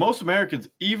 because most Americans,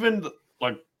 even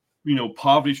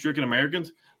poverty-stricken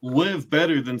Americans, live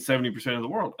better than 70% of the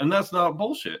world. And that's not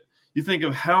bullshit. You think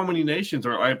of how many nations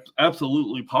are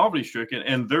absolutely poverty-stricken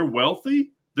and they're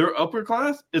wealthy, their upper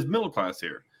class is middle class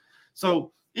here.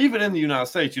 So even in the United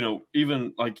States,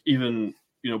 even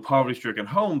poverty-stricken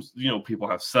homes, people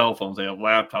have cell phones, they have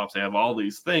laptops, they have all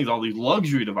these things, all these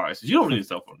luxury devices. You don't need a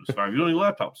cell phone to survive. You don't need a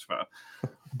laptop to survive.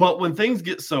 But when things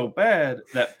get so bad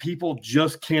that people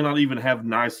just cannot even have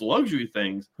nice luxury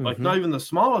things, like not even the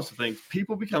smallest of things,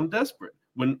 people become desperate.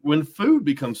 When food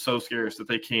becomes so scarce that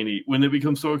they can't eat, when it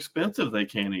becomes so expensive they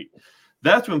can't eat,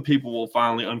 that's when people will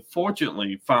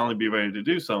unfortunately be ready to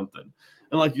do something.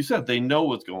 And like you said, they know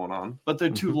what's going on, but they're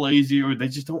too lazy, or they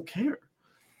just don't care.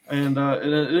 And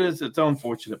it's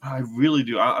unfortunate, but I really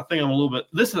do. I think I'm a little bit,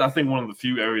 this is, I think, one of the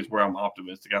few areas where I'm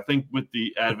optimistic. I think with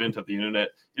the advent of the internet,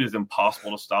 it is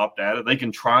impossible to stop data. They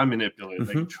can try manipulate it.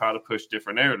 They can try to push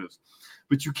different narratives,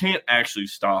 but you can't actually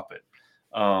stop it.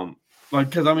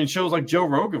 Because shows like Joe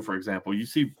Rogan, for example, you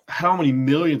see how many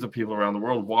millions of people around the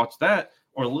world watch that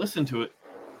or listen to it.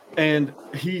 And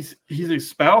he's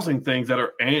espousing things that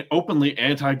are openly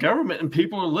anti-government, and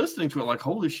people are listening to it like,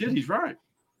 holy shit, he's right.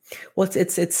 Well,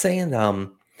 it's saying,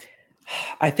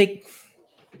 I think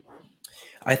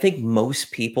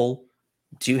most people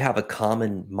do have a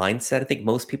common mindset. I think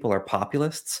most people are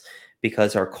populists,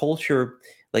 because our culture,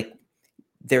 like,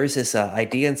 there's this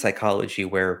idea in psychology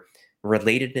where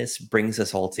relatedness brings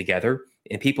us all together,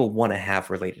 and people want to have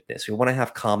relatedness. We want to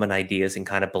have common ideas and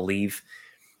kind of believe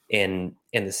in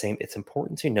the same. It's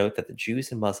important to note that the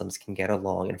Jews and Muslims can get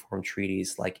along and form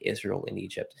treaties like Israel and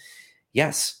Egypt.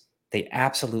 Yes, they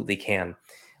absolutely can.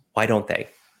 Why don't they?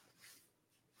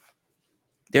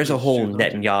 There's a whole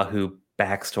Netanyahu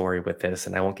backstory with this,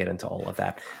 and I won't get into all of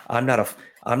that. I'm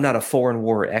not a foreign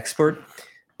war expert,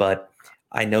 but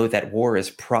I know that war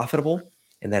is profitable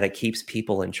and that it keeps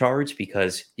people in charge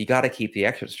because you got to keep the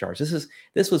experts in charge.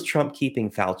 This was Trump keeping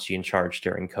Fauci in charge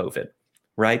during COVID,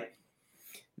 right?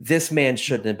 This man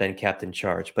shouldn't have been kept in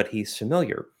charge, but he's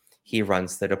familiar. He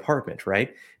runs the department,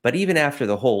 right? But even after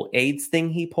the whole AIDS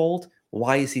thing he pulled,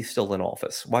 why is he still in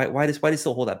office? Why does he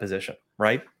still hold that position,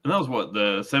 right? And that was what,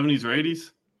 the 70s or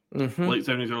 80s? Mm-hmm. Late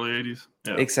 70s, early 80s?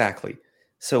 Yeah. Exactly.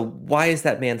 So why is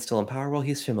that man still in power? Well,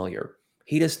 he's familiar.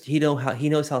 He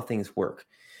knows how things work.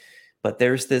 But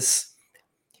there's this,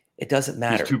 it doesn't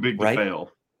matter. He's too big to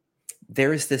fail.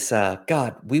 There's this,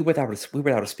 God, we were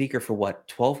without a speaker for what,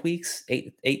 12 weeks,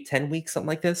 10 weeks, something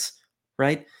like this,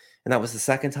 right? And that was the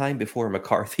second time before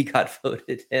McCarthy got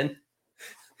voted in.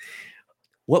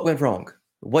 What went wrong?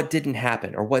 What didn't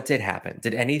happen, or what did happen?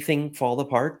 Did anything fall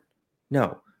apart?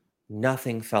 No,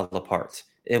 nothing fell apart.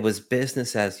 It was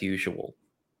business as usual,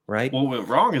 right? What went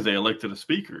wrong is they elected a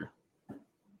speaker.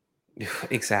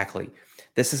 Exactly.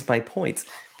 This is my point.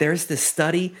 There's this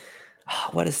study.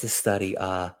 What is this study?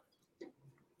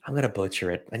 I'm going to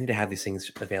butcher it. I need to have these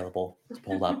things available to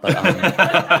pull up.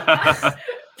 But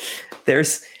there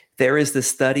is this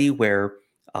study where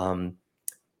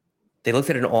they looked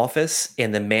at an office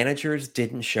and the managers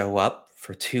didn't show up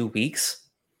for 2 weeks,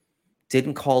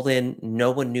 didn't call in.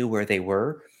 No one knew where they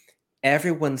were.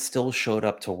 Everyone still showed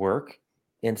up to work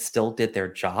and still did their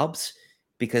jobs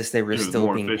because they were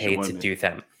still being paid to do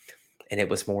them. And it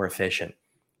was more efficient.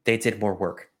 They did more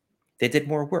work.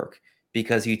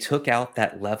 Because you took out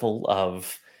that level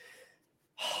of,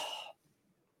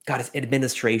 it's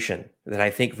administration that I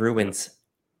think ruins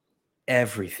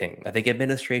everything. I think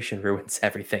administration ruins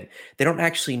everything. They don't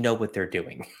actually know what they're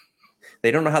doing.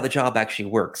 They don't know how the job actually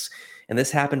works. And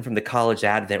this happened from the college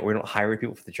advent. We don't hire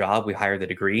people for the job. We hire the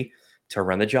degree to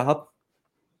run the job.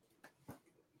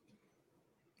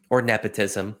 Or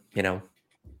nepotism,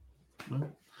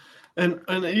 And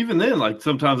even then, like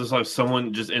sometimes it's like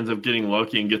someone just ends up getting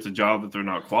lucky and gets a job that they're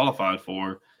not qualified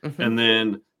for. Mm-hmm. And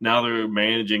then now they're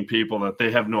managing people that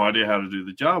they have no idea how to do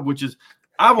the job, which is,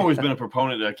 I've always been a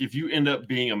proponent. Like if you end up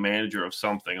being a manager of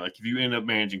something, like if you end up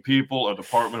managing people, a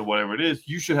department, whatever it is,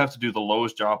 you should have to do the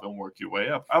lowest job and work your way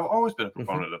up. I've always been a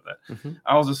proponent of that. Mm-hmm.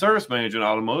 I was a service manager in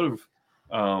automotive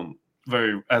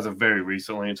very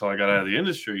recently until I got out of the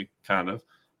industry, kind of.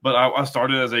 But I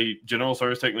started as a general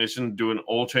service technician doing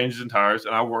oil changes and tires,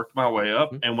 and I worked my way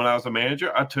up. Mm-hmm. And when I was a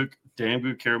manager, I took damn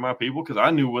good care of my people because I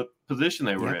knew what position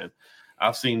they were in.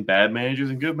 I've seen bad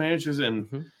managers and good managers,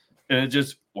 and it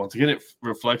just, once again, it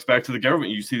reflects back to the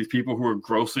government. You see these people who are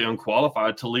grossly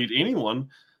unqualified to lead anyone,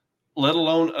 let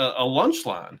alone a lunch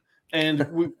line.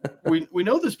 And we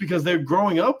know this because they're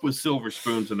growing up with silver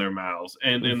spoons in their mouths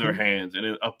and in their hands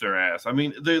and up their ass. I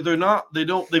mean,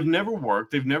 they've never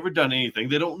worked. They've never done anything.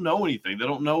 They don't know anything. They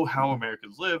don't know how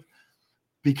Americans live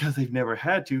because they've never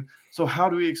had to. So how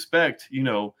do we expect,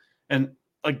 how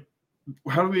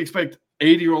do we expect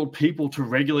 80-year-old people to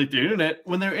regulate the internet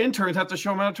when their interns have to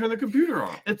show them how to turn their computer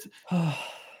on? It's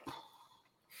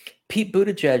Pete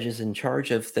Buttigieg is in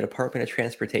charge of the Department of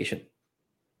Transportation.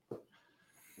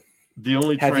 The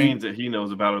only trains that he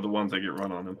knows about are the ones that get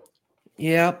run on him.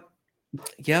 Yep.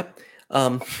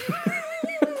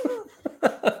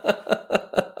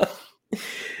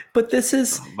 But this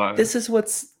is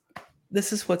what's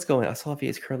going on. Sophia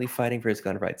is currently fighting for his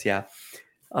gun rights. Yeah.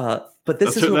 But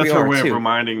that's her way of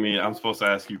reminding me I'm supposed to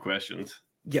ask you questions.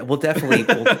 Yeah, we'll definitely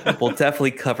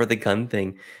cover the gun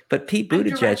thing. But Pete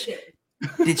Buttigieg,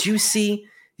 did you see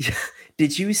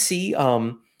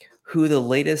who the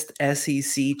latest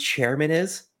SEC chairman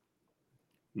is?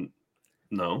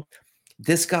 No.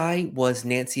 This guy was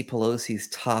Nancy Pelosi's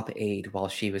top aide while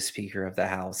she was Speaker of the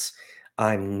House.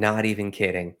 I'm not even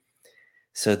kidding.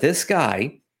 So this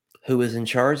guy, who is in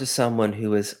charge of someone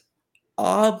who is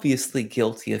obviously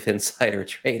guilty of insider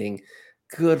trading,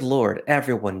 good Lord,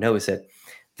 everyone knows it.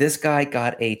 This guy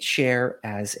got a chair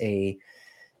as a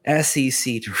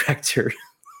SEC director.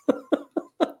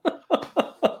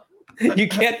 You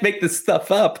can't make this stuff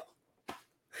up.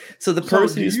 So the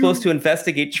person who's supposed to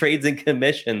investigate trades and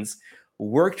commissions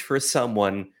worked for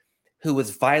someone who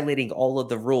was violating all of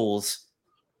the rules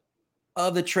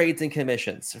of the trades and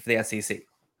commissions for the SEC.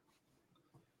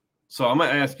 So I'm going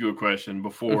to ask you a question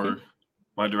before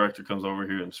my director comes over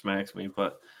here and smacks me.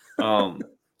 But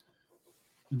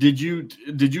did you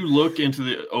look into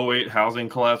the 2008 housing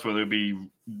collapse, whether it be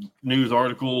news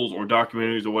articles or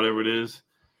documentaries or whatever it is?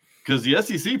 Because the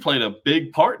SEC played a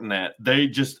big part in that. They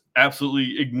just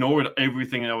absolutely ignored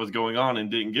everything that was going on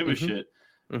and didn't give a shit.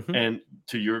 Mm-hmm. And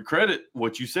to your credit,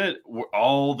 what you said,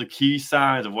 all the key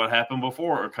signs of what happened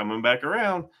before are coming back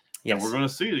around, and we're going to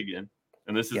see it again.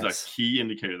 And this is a key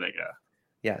indicator of that guy.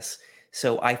 Yes.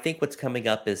 So I think what's coming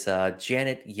up is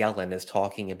Janet Yellen is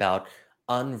talking about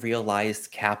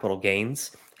unrealized capital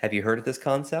gains. Have you heard of this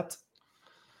concept?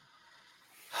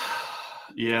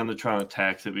 Yeah, and they're trying to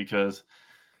tax it because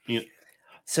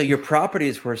so your property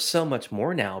is worth so much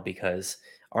more now because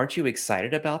aren't you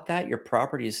excited about that? Your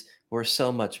property's worth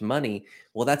so much money.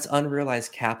 Well, that's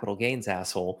unrealized capital gains,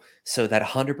 asshole. So that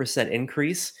 100%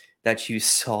 increase that you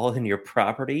saw in your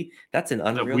property, that's an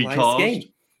unrealized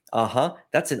gain.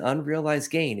 That's an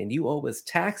unrealized gain, and you owe us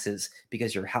taxes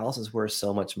because your house is worth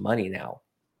so much money now.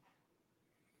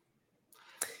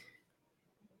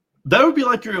 That would be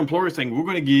like your employer saying, we're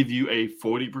going to give you a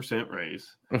 40%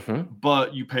 raise,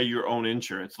 but you pay your own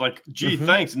insurance. Like, gee,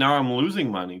 thanks. Now I'm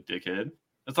losing money, dickhead.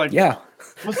 It's like,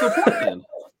 what's the point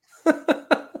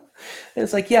then?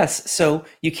 It's like, yes, so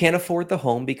you can't afford the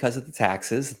home because of the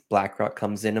taxes. BlackRock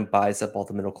comes in and buys up all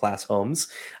the middle class homes.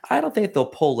 I don't think they'll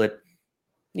pull it,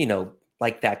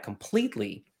 like that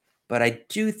completely, but I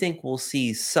do think we'll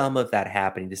see some of that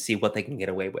happening to see what they can get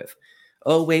away with.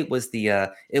 Oh, wait, it was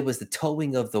the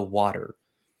towing of the water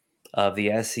of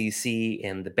the SEC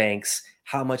and the banks.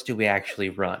 How much do we actually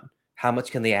run? How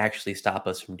much can they actually stop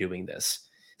us from doing this?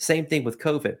 Same thing with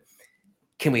COVID.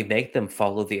 Can we make them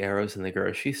follow the arrows in the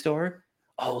grocery store?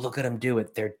 Oh, look at them do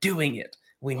it. They're doing it.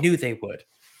 We knew they would.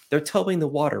 They're towing the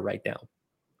water right now.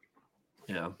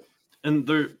 Yeah. And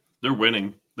they're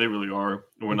winning. They really are.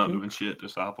 We're not doing shit to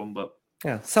stop them, but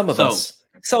yeah, some of us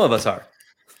are.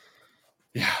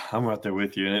 Yeah, I'm right there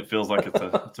with you, and it feels like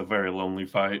it's a very lonely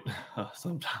fight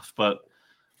sometimes. But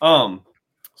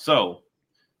so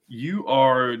you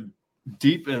are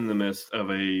deep in the midst of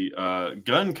a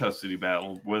gun custody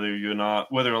battle. Whether you're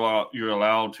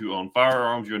allowed to own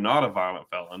firearms, you're not a violent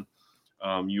felon.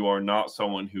 You are not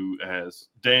someone who has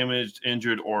damaged,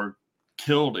 injured, or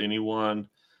killed anyone.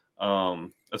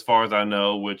 As far as I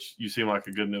know, which you seem like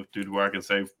a good enough dude where I can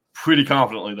say pretty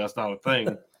confidently that's not a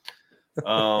thing.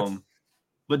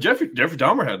 But Jeffrey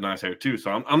Dahmer had nice hair too,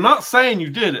 so I'm not saying you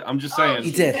did it. I'm just saying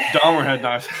he did. Dahmer had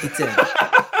nice hair. He did.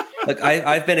 Look,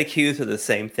 I've been accused of the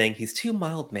same thing. He's too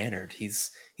mild mannered.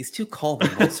 He's too calm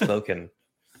and well spoken.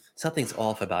 Something's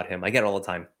off about him. I get it all the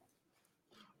time.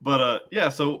 But yeah,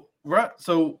 so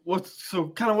what's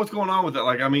going on with it?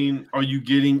 Like, I mean, are you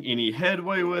getting any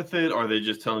headway with it? Are they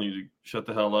just telling you to shut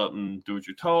the hell up and do what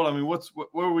you're told? I mean,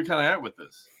 where are we kind of at with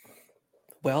this?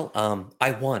 Well,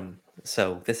 I won.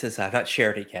 So this is, I've not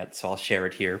shared it yet, so I'll share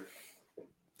it here.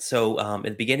 So at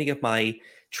the beginning of my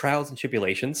trials and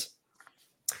tribulations,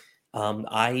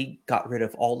 I got rid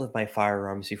of all of my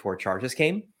firearms before charges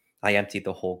came. I emptied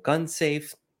the whole gun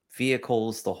safe,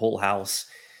 vehicles, the whole house,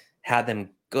 had them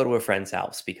go to a friend's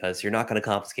house because you're not going to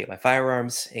confiscate my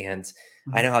firearms. And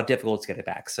I know how difficult it's to get it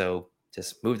back. So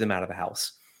just move them out of the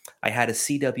house. I had a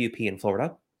CWP in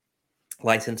Florida,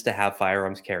 licensed to have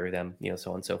firearms, carry them,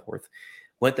 so on and so forth.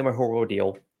 Went through my whole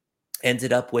ordeal,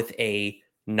 ended up with a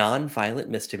non-violent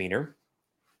misdemeanor,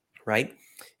 right?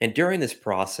 And during this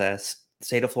process, the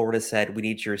state of Florida said, we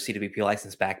need your CWP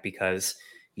license back because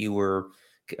you were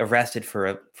arrested for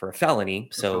a felony,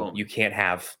 so you can't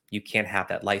have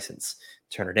that license.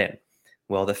 Turn it in.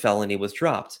 Well, the felony was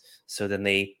dropped. So then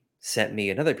they sent me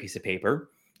another piece of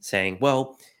paper saying,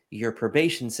 well, your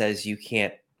probation says you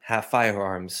can't have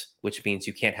firearms, which means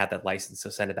you can't have that license,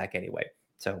 so send it back anyway.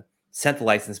 So sent the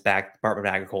license back, Department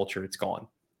of Agriculture, it's gone.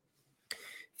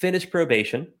 Finished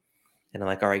probation, and I'm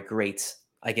like, all right, great.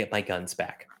 I get my guns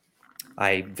back.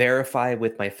 I verify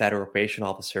with my federal probation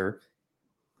officer,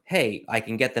 hey, I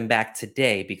can get them back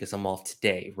today because I'm off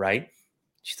today, right?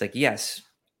 She's like, yes,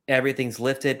 everything's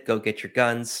lifted. Go get your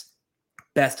guns.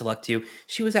 Best of luck to you.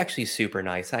 She was actually super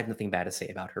nice. I have nothing bad to say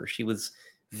about her. She was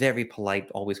very polite,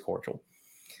 always cordial.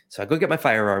 So I go get my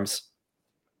firearms,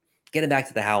 getting back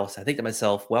to the house. I think to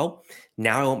myself, well,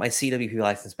 now I want my CWP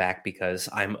license back because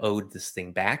I'm owed this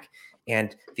thing back.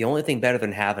 And the only thing better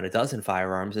than having a dozen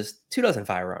firearms is 2 dozen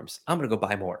firearms. I'm going to go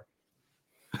buy more.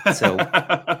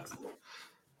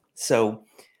 So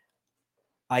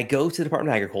I go to the Department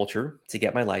of Agriculture to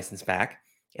get my license back,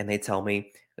 and they tell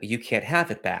me, you can't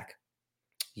have it back.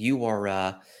 You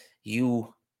are,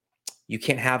 you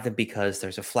can't have them because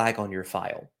there's a flag on your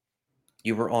file.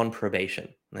 You were on probation.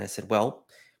 And I said, well,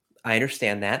 I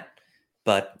understand that,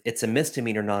 but it's a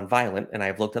misdemeanor nonviolent, and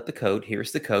I've looked up the code.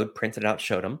 Here's the code, printed out,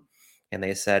 showed them. And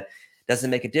they said, doesn't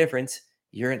make a difference.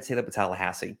 You're in state of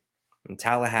Tallahassee. And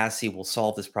Tallahassee will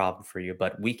solve this problem for you,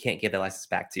 but we can't give the license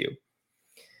back to you.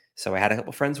 So I had a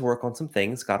couple friends work on some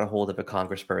things, got a hold of a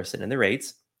congressperson in the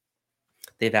raids.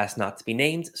 They've asked not to be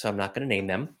named, so I'm not going to name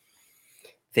them.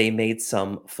 They made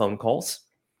some phone calls,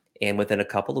 and within a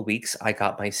couple of weeks, I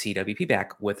got my CWP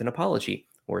back with an apology.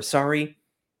 We're sorry.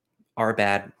 Our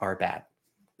bad, our bad.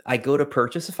 I go to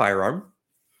purchase a firearm,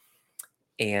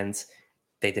 and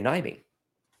they deny me.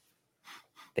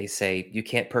 They say, you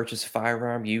can't purchase a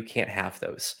firearm. You can't have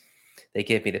those. They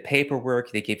give me the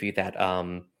paperwork. They give you that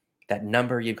that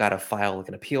number you've got to file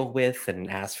an appeal with and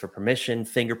ask for permission,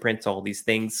 fingerprints, all these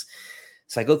things.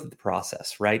 So I go through the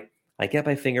process, right? I get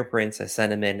my fingerprints. I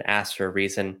send them in, ask for a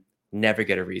reason. Never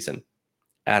get a reason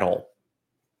at all.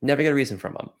 Never get a reason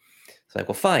from them. It's like,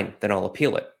 well, fine. Then I'll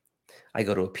appeal it. I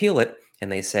go to appeal it, and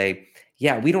they say,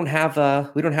 yeah, we don't have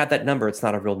that number. It's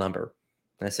not a real number.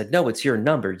 And I said, no, it's your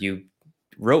number. You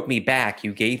wrote me back.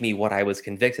 You gave me what I was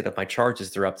convicted of. My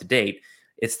charges, they're up to date.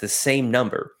 It's the same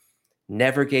number.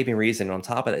 Never gave me a reason. On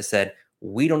top of it, said,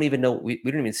 we don't even know. We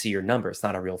don't even see your number. It's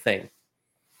not a real thing.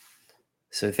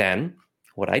 So then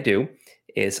what I do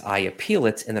is I appeal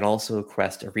it and then also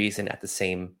request a reason at the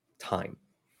same time.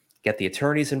 Get the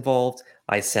attorneys involved.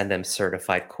 I send them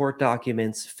certified court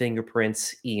documents,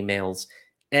 fingerprints, emails,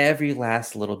 every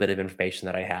last little bit of information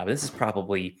that I have. This is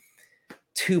probably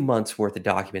 2 months worth of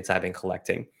documents I've been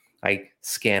collecting. I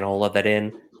scan all of that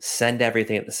in, send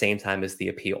everything at the same time as the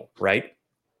appeal, right?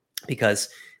 Because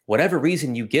whatever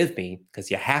reason you give me,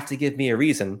 because you have to give me a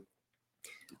reason,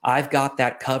 I've got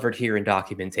that covered here in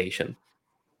documentation.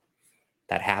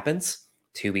 That happens.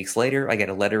 2 weeks later, I get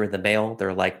a letter in the mail.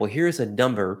 They're like, well, here's a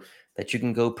number that you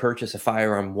can go purchase a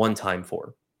firearm one time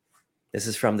for. This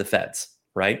is from the feds,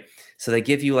 right? So they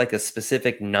give you like a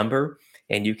specific number,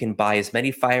 and you can buy as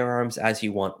many firearms as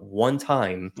you want one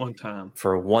time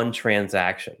for one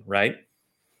transaction, right?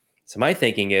 So my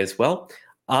thinking is, well,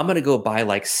 I'm going to go buy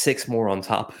like 6 more on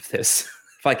top of this.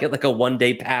 If I get like a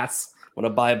 1-day pass, I'm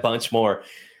going to buy a bunch more.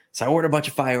 So I order a bunch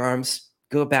of firearms,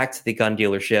 go back to the gun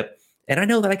dealership, and I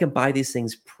know that I can buy these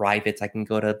things private. I can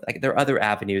go to, like, there are other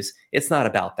avenues. It's not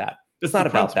about that. It's not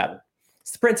about that.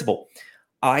 It's the principle.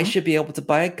 I should be able to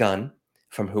buy a gun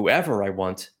from whoever I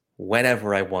want,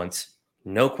 whenever I want,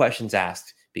 no questions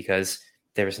asked, because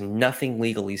there's nothing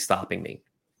legally stopping me.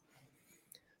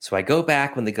 So I go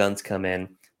back when the guns come in,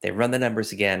 they run the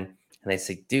numbers again, and they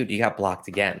say, dude, you got blocked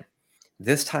again.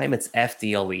 This time it's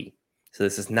FDLE. So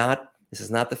this is not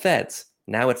the feds.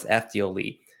 Now it's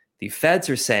FDLE. The feds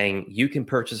are saying you can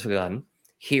purchase a gun.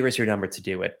 Here is your number to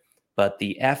do it. But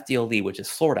the FDLE, which is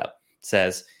Florida,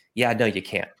 says, yeah, no, you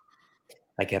can't.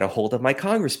 I get a hold of my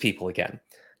Congress people again.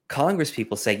 Congress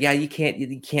people say, yeah, you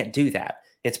can't do that.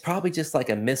 It's probably just like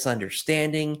a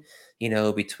misunderstanding,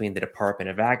 between the Department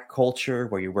of Agriculture,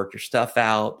 where you work your stuff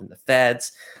out, and the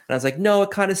feds. And I was like, no, it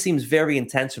kind of seems very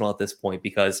intentional at this point,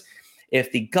 because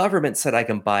if the government said I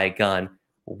can buy a gun,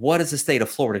 what is the state of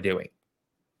Florida doing?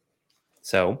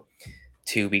 So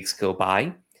 2 weeks go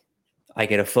by. I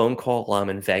get a phone call while I'm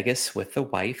in Vegas with the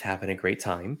wife, having a great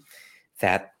time,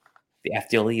 that the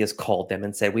FDLE has called them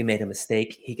and said, we made a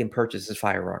mistake. He can purchase his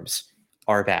firearms.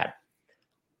 Our bad.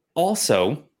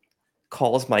 Also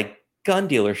calls my gun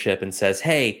dealership and says,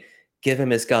 hey, give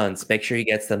him his guns. Make sure he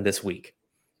gets them this week,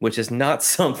 which is not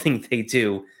something they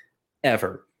do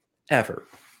ever.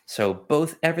 So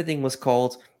everything was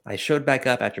called. I showed back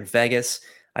up after Vegas.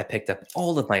 I picked up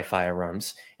all of my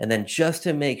firearms. And then just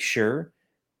to make sure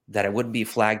that it wouldn't be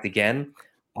flagged again,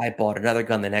 I bought another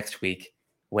gun the next week,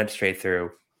 went straight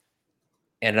through,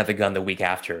 and another gun the week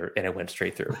after, and it went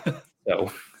straight through.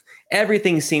 So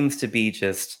everything seems to be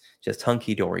just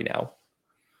hunky-dory now.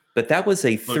 But that was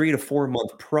a 3 to 4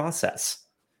 month process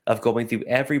of going through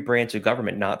every branch of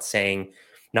government, not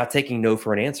taking no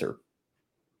for an answer.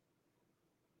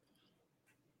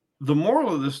 The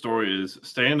moral of this story is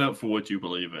stand up for what you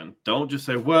believe in. Don't just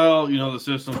say, well, the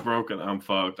system's broken. I'm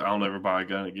fucked. I'll never buy a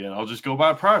gun again. I'll just go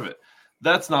buy private.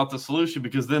 That's not the solution,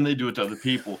 because then they do it to other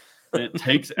people. And it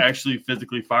takes actually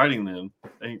physically fighting them.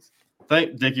 Thanks.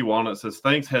 Dickie Walnut says,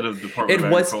 thanks, head of the Department of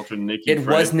Agriculture, Nikki Fried. It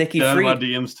was Nikki Fried. My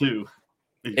DMs too.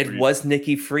 It was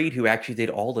Nikki Fried who actually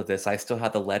did all of this. I still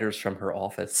have the letters from her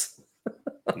office.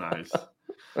 Nice.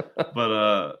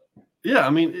 But yeah,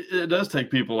 I mean, it does take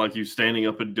people like you standing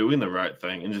up and doing the right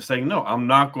thing and just saying, no, I'm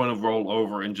not going to roll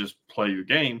over and just play your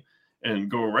game and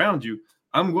go around you.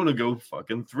 I'm going to go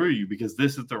fucking through you, because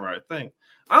this is the right thing.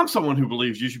 I'm someone who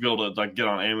believes you should be able to get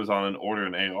on Amazon and order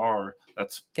an AR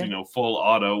that's, full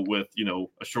auto with,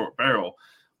 a short barrel.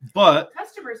 But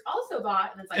customers also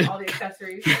bought, and it's like all the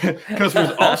accessories.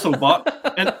 Customers also bought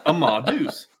a Ma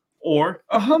Deuce or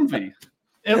a Humvee.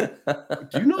 And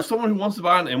do you know someone who wants to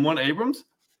buy an M1 Abrams?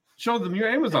 Show them your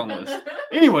Amazon list.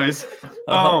 Anyways,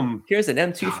 here's an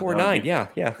M249.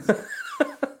 Yeah.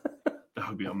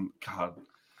 would be God.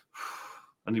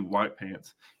 I need white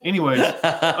pants. Anyways, no,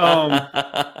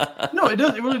 it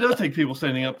does. It really does take people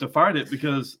standing up to fight it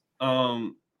because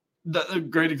another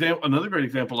great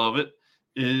example of it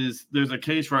is there's a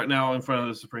case right now in front of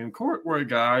the Supreme Court where a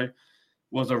guy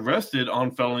was arrested on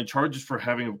felony charges for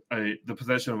having the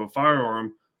possession of a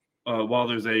firearm while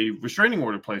there's a restraining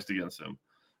order placed against him.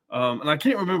 And I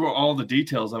can't remember all the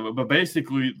details of it, but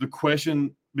basically the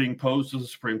question being posed to the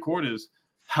Supreme Court is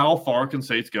how far can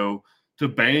states go to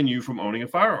ban you from owning a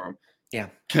firearm? Yeah.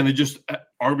 Can they just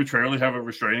arbitrarily have a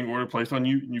restraining order placed on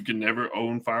you and you can never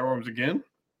own firearms again?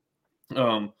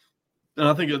 And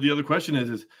I think the other question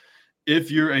is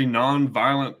if you're a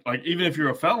non-violent, like even if you're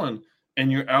a felon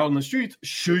and you're out in the streets,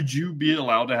 should you be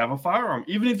allowed to have a firearm,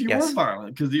 even if you were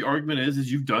violent? Because the argument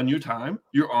is you've done your time,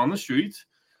 you're on the streets,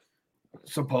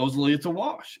 supposedly it's a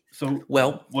wash. So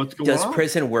what's going on? Does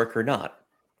prison work or not?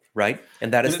 Right?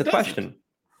 And that is the question.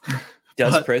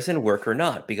 Does prison work or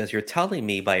not? Because you're telling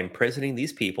me by imprisoning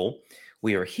these people,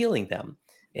 we are healing them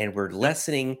and we're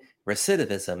lessening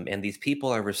recidivism and these people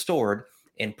are restored,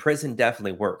 and prison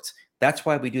definitely works. That's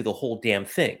why we do the whole damn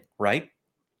thing, right?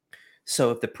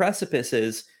 So if the precipice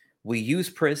is we use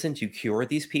prison to cure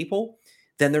these people,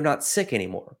 then they're not sick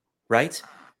anymore, right?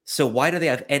 So why do they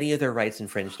have any of their rights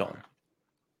infringed on?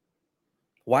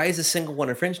 Why is a single one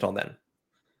infringed on then?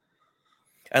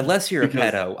 Unless you're a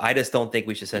pedo, I just don't think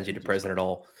we should send you to prison at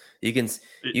all. You can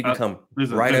come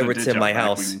right over to my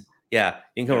house. Yeah,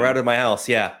 you can come right to my house.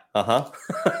 Yeah.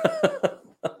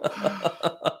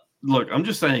 Look, I'm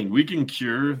just saying we can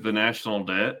cure the national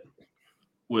debt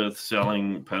with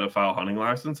selling pedophile hunting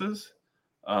licenses.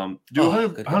 Do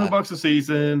 $100 a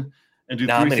season and do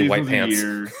 3 seasons a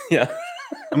year. Yeah.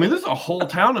 I mean, there's a whole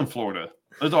town in Florida.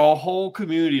 There's a whole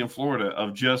community in Florida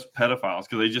of just pedophiles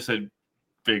because they just said,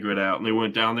 figure it out. And they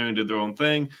went down there and did their own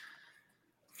thing.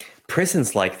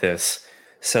 Prisons like this.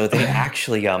 So they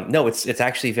actually, it's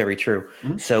actually very true.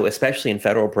 Mm-hmm. So especially in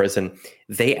federal prison,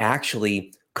 they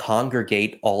actually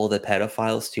congregate all of the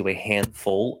pedophiles to a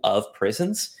handful of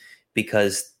prisons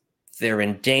because they're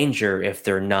in danger if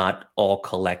they're not all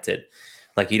collected.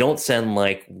 Like you don't send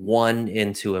like one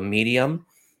into a medium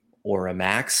or a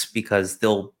max because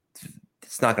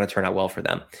it's not going to turn out well for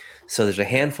them. So there's a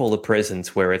handful of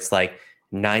prisons where it's like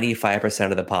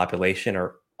 95% of the population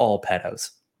are all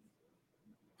pedos.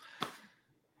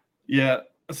 Yeah.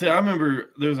 See, I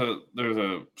remember there's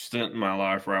a stint in my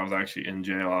life where I was actually in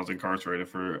jail. I was incarcerated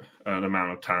for an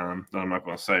amount of time that I'm not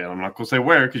going to say. And I'm not going to say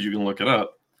where because you can look it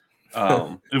up.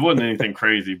 It wasn't anything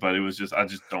crazy, but it was just I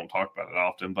just don't talk about it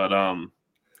often. But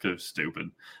because it's stupid.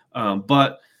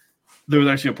 But there was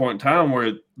actually a point in time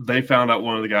where they found out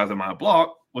one of the guys on my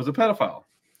block was a pedophile.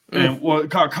 And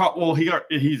got caught. Well, he's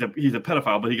a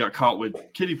pedophile, but he got caught with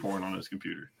kiddie porn on his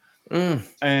computer.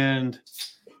 And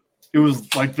it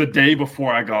was like the day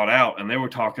before I got out, and they were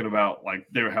talking about like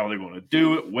how they were going to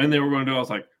do it, when they were going to do it. I was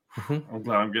like, I'm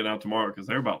glad I'm getting out tomorrow because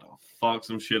they're about to fuck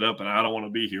some shit up, and I don't want to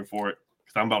be here for it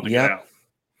because I'm about to get out.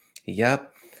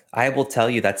 Yep. I will tell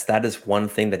you that is one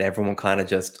thing that everyone kind of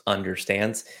just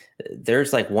understands.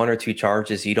 There's like 1 or 2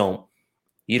 charges you don't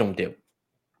do.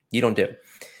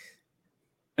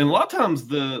 And a lot of times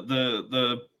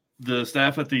the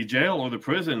staff at the jail or the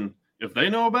prison, if they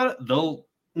know about it, they'll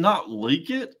not leak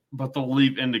it, but they'll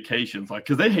leave indications, like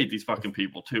because they hate these fucking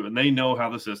people too, and they know how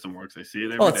the system works. They see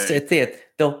it every day.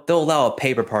 They'll allow a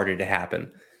paper party to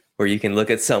happen where you can look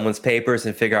at someone's papers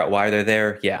and figure out why they're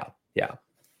there. Yeah.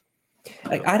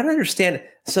 I don't understand.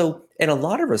 So in a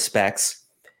lot of respects,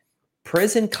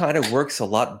 prison kind of works a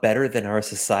lot better than our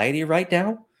society right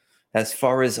now, as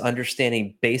far as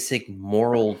understanding basic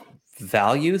moral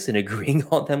values and agreeing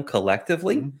on them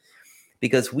collectively,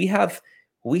 because we have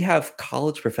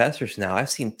college professors now. I've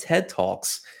seen TED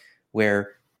Talks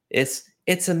where it's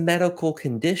a medical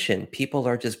condition. People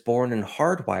are just born and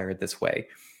hardwired this way.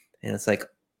 And it's like,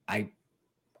 I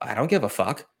don't give a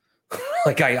fuck.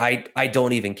 Like I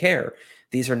don't even care.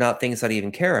 These are not things that I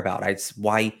even care about.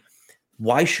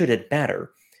 Why should it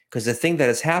matter? Because the thing that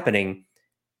is happening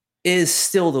is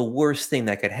still the worst thing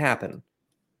that could happen.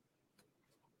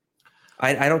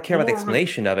 I don't care about the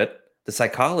explanation of it, the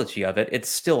psychology of it. It's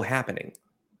still happening.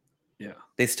 Yeah.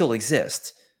 They still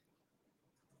exist.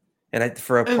 And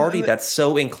for a party that's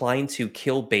so inclined to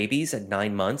kill babies at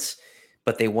 9 months,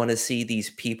 but they want to see these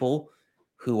people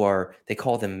who are, they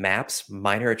call them MAPs,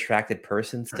 minor attracted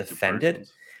persons, defended.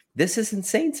 This is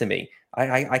insane to me.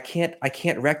 I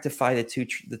can't rectify the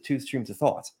two streams of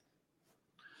thought.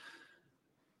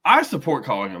 I support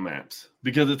calling them maps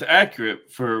because it's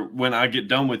accurate for when I get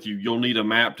done with you, you'll need a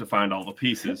map to find all the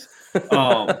pieces.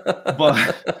 But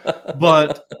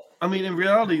I mean, in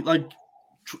reality, like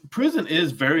prison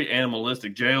is very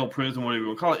animalistic. Jail, prison, whatever you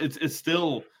want to call it, it's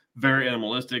still very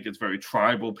animalistic. It's very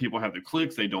tribal. People have their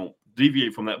cliques. They don't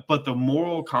deviate from that. But the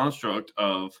moral construct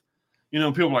of,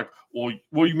 people are like, well,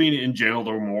 what do you mean in jail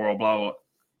they're moral, blah, blah.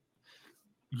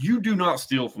 You do not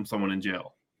steal from someone in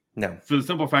jail. No. For the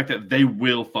simple fact that they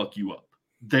will fuck you up.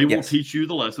 They will teach you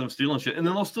the lesson of stealing shit, and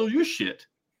then they'll steal your shit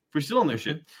for stealing their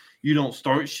shit. You don't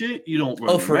start shit. You don't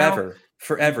run forever.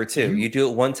 Forever, too. You do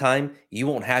it one time, you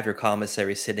won't have your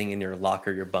commissary sitting in your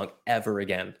locker, your bunk, ever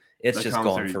again. It's just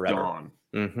gone forever. Gone.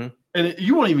 Mm-hmm. And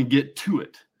you won't even get to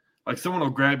it. Like, someone will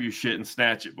grab your shit and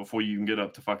snatch it before you can get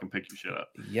up to fucking pick your shit up.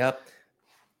 Yep.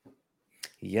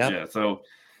 Yeah, so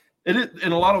it is,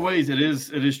 in a lot of ways, it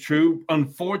is true.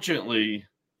 Unfortunately,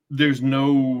 there's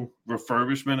no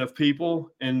refurbishment of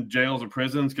people in jails or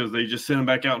prisons because they just send them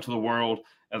back out into the world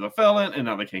as a felon, and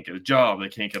now they can't get a job, they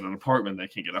can't get an apartment, they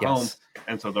can't get a home,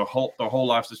 and so their whole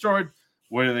life's destroyed.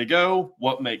 Where do they go?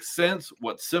 What makes sense?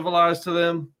 What's civilized to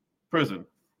them? Prison.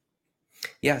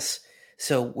 Yes.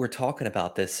 So we're talking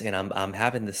about this, and I'm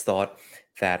having this thought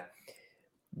that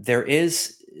there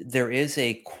is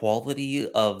a quality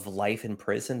of life in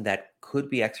prison that could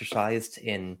be exercised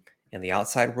in the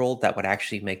outside world that would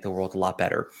actually make the world a lot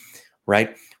better,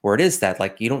 right? Where it is that,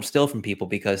 like, you don't steal from people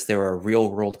because there are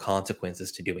real world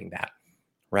consequences to doing that,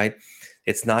 right?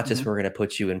 It's not just we're going to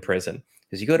put you in prison,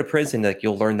 because you go to prison, like,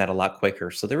 you'll learn that a lot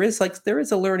quicker. So there is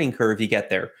a learning curve you get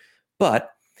there.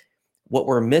 But what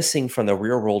we're missing from the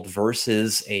real world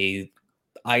versus a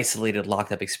isolated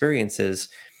locked up experiences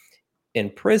in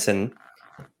prison,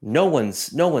 no one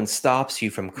stops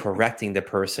you from correcting the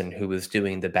person who is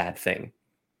doing the bad thing.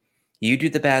 You do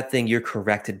the bad thing, you're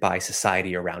corrected by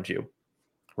society around you,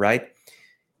 right?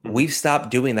 We've stopped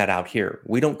doing that out here.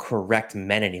 We don't correct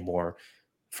men anymore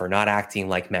for not acting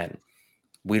like men.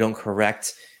 We don't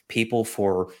correct people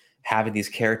for having these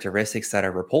characteristics that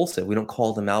are repulsive. We don't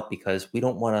call them out because we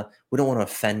don't want to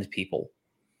offend people.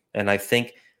 And I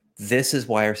think this is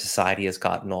why our society has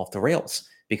gotten off the rails,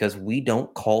 because we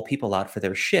don't call people out for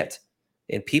their shit.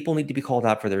 And people need to be called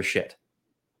out for their shit.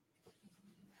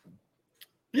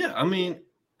 Yeah, I mean,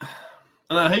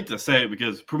 and I hate to say it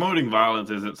because promoting violence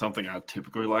isn't something I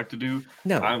typically like to do.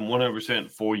 No. I'm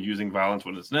 100% for using violence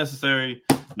when it's necessary,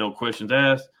 no questions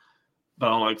asked. But I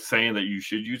don't like saying that you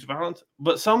should use violence.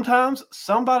 But sometimes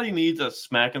somebody needs a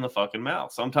smack in the fucking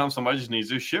mouth. Sometimes somebody just needs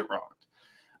their shit rocked.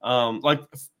 Like,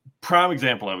 prime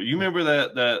example of it. You remember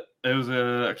that it was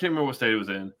I can't remember what state it was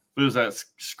in. But it was that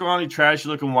scrawny,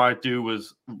 trashy-looking white dude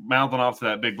was mouthing off to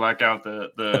that big black out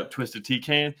the Twisted Tea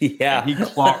can. Yeah. And he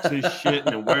clocks his shit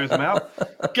and then wears them out.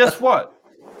 Guess what?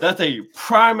 That's a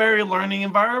primary learning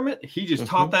environment. He just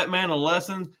taught that man a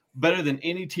lesson better than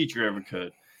any teacher ever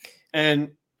could.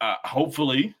 And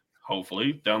hopefully,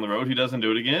 down the road, he doesn't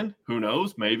do it again. Who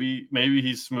knows? Maybe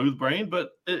he's smooth-brained,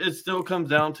 but it still comes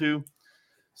down to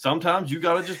sometimes you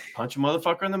got to just punch a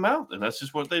motherfucker in the mouth, and that's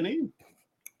just what they need.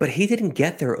 But he didn't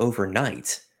get there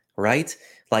overnight, right?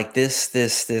 Like this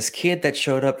kid that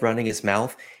showed up running his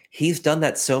mouth, he's done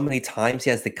that so many times. He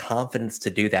has the confidence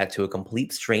to do that to a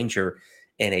complete stranger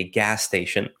in a gas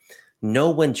station.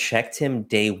 No one checked him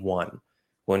day one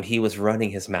when he was running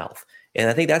his mouth. And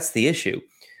I think that's the issue.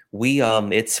 We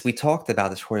talked about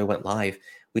this before we went live.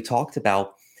 We talked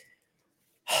about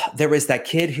there was that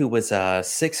kid who was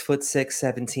 6'6",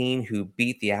 17, who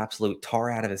beat the absolute tar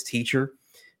out of his teacher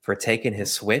for taking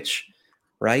his switch,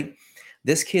 right?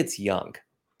 This kid's young,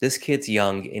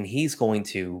 and he's going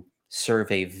to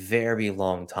serve a very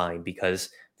long time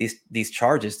because these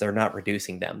charges, they're not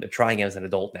reducing them. They're trying as an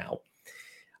adult now.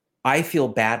 I feel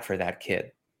bad for that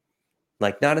kid.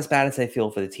 Like, not as bad as I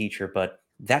feel for the teacher, but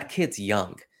that kid's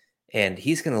young, and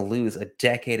he's going to lose a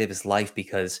decade of his life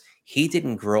because he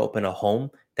didn't grow up in a home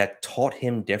that taught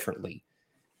him differently.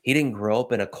 He didn't grow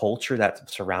up in a culture that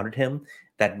surrounded him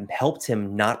that helped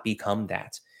him not become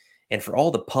that. And for all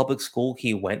the public school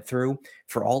he went through,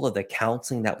 for all of the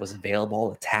counseling that was available, all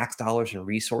the tax dollars and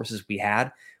resources we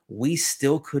had, we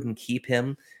still couldn't keep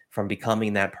him from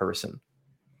becoming that person.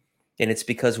 And it's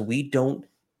because we don't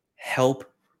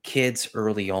help kids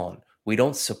early on. We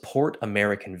don't support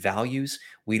American values.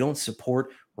 We don't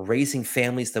support raising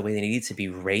families the way they need to be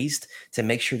raised to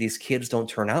make sure these kids don't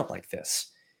turn out like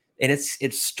this. And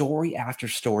it's story after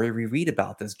story we read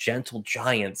about this, gentle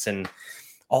giants and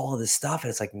all of this stuff.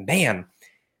 And it's like, man,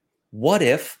 what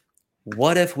if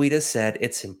we just said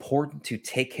it's important to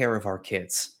take care of our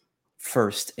kids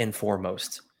first and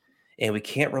foremost? And we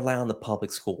can't rely on the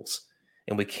public schools,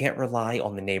 and we can't rely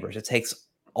on the neighbors. It takes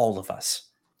all of us.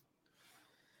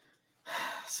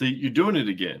 See, you're doing it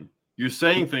again. You're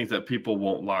saying things that people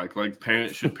won't like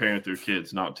parents should parent their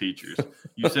kids, not teachers.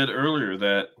 You said earlier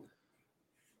that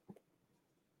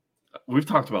we've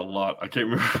talked about a lot. I can't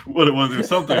remember what it was. There's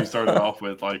something we started off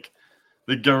with, like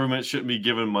the government shouldn't be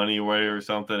giving money away or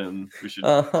something, and we should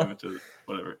give it to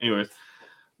whatever. Anyways,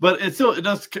 but it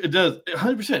does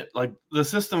 100%. Like the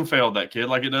system failed that kid,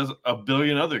 like it does a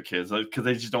billion other kids, like because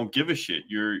they just don't give a shit.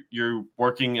 You're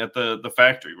working at the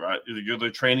factory, right? They're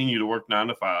training you to work 9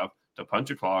 to 5, to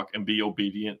punch a clock and be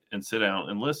obedient and sit down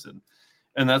and listen,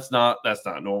 and that's not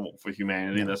normal for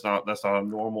humanity. Yeah. That's not a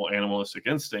normal animalistic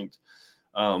instinct.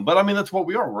 But I mean, that's what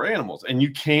we are. We're animals, and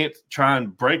you can't try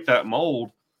and break that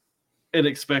mold and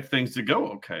expect things to go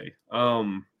okay.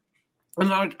 And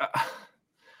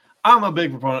I'm a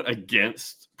big proponent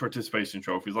against participation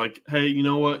trophies. Like, hey, you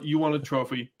know what? You want a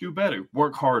trophy? Do better.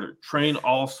 Work harder. Train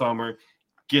all summer.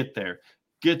 Get there.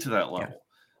 Get to that level.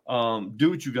 Yeah. Do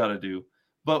what you got to do.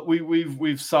 But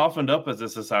we've softened up as a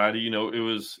society. You know, it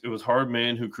was hard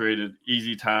men who created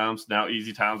easy times. Now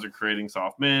easy times are creating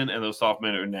soft men, and those soft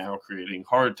men are now creating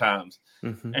hard times.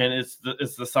 Mm-hmm. And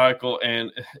it's the cycle,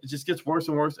 and it just gets worse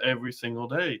and worse every single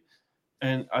day.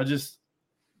 And I just,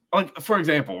 like, for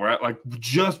example, right, like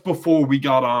just before we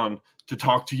got on to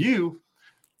talk to you,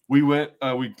 we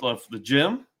left the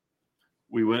gym.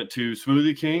 We went to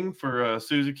Smoothie King for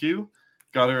Susie Q,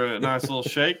 got her a nice little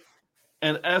shake.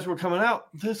 And as we're coming out,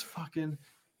 this fucking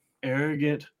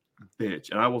arrogant bitch,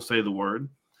 and I will say the word,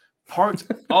 parks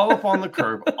all up on the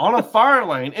curb on a fire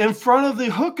lane in front of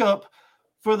the hookup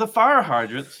for the fire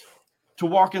hydrants to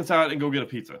walk inside and go get a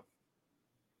pizza.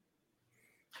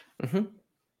 Mm-hmm.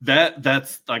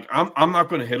 That's like, I'm not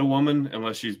going to hit a woman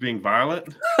unless she's being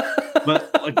violent,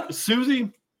 but like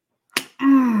Susie,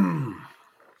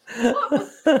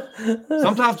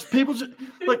 sometimes people just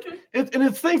like it, and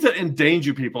it's things that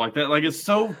endanger people like that. Like it's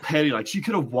so petty. Like she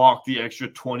could have walked the extra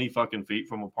 20 fucking feet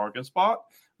from a parking spot,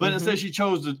 but instead she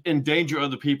chose to endanger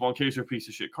other people in case her piece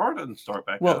of shit car doesn't start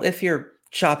back up. Well, if you're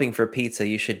shopping for pizza,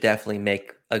 you should definitely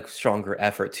make a stronger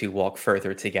effort to walk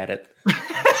further to get it.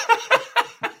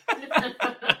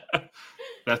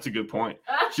 That's a good point.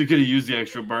 She could have used the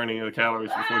extra burning of the calories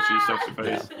before she stuffs her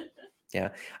face. Yeah.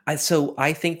 So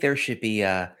I think there should be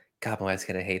God, my wife's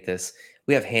gonna hate this.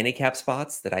 We have handicap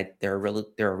spots that there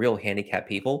are real handicap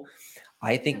people.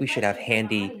 I think we should have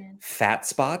handy fat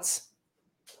spots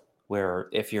where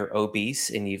if you're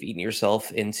obese and you've eaten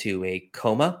yourself into a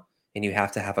coma and you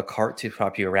have to have a cart to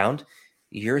prop you around,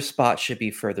 your spot should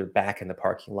be further back in the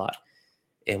parking lot.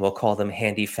 And we'll call them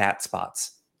handy fat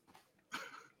spots.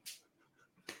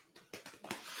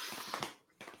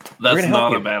 That's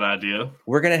not a bad idea.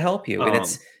 We're going to help you. And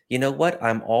it's, you know what?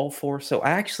 I'm all for. So I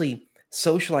actually,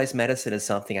 socialized medicine is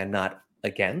something I'm not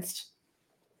against.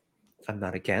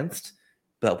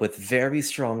 But with very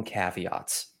strong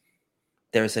caveats.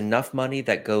 There's enough money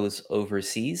that goes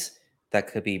overseas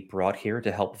that could be brought here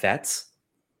to help vets,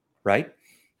 right?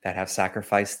 That have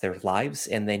sacrificed their lives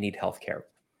and they need healthcare.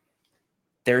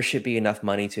 There should be enough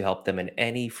money to help them in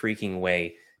any freaking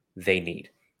way they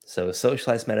need. So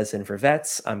socialized medicine for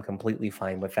vets, I'm completely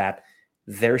fine with that.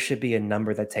 There should be a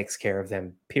number that takes care of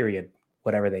them, period,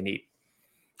 whatever they need.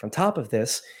 On top of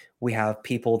this, we have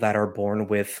people that are born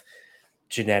with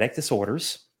genetic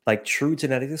disorders, like true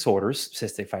genetic disorders,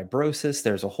 cystic fibrosis,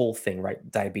 there's a whole thing,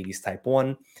 right? Diabetes type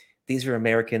 1. These are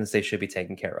Americans, they should be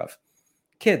taken care of.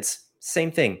 Kids,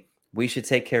 same thing. We should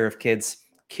take care of kids.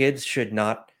 Kids should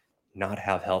not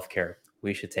have health care.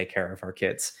 We should take care of our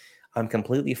kids. I'm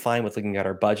completely fine with looking at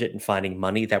our budget and finding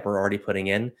money that we're already putting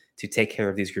in to take care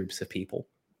of these groups of people.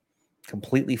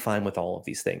 Completely fine with all of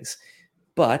these things.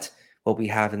 But what we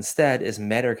have instead is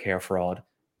Medicare fraud,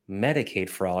 Medicaid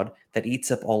fraud that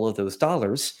eats up all of those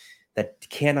dollars that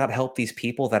cannot help these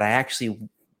people that I actually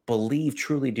believe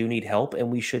truly do need help and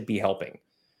we should be helping.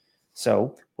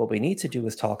 So what we need to do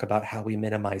is talk about how we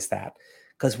minimize that,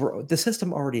 because the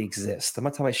system already exists. I'm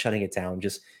not talking about shutting it down,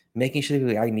 just making sure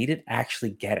that I need it,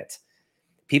 actually get it.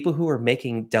 People who are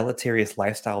making deleterious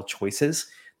lifestyle choices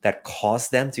that cause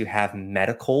them to have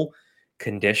medical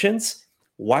conditions,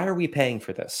 why are we paying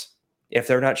for this if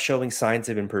they're not showing signs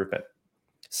of improvement?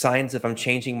 Signs of I'm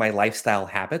changing my lifestyle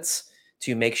habits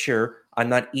to make sure I'm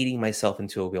not eating myself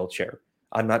into a wheelchair.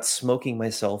 I'm not smoking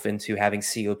myself into having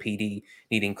COPD,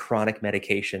 needing chronic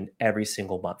medication every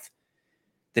single month.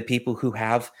 The people who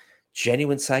have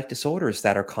genuine psych disorders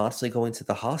that are constantly going to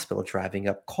the hospital, driving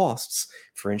up costs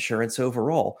for insurance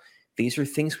overall. These are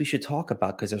things we should talk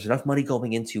about because there's enough money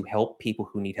going in to help people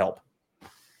who need help.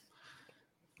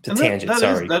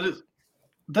 That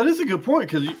is a good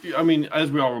point because, I mean, as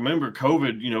we all remember,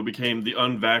 COVID, became the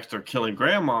unvaxxed are killing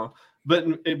grandma.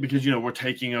 but because we're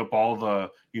taking up all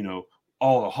the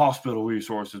all the hospital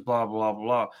resources, blah blah blah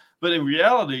blah. But in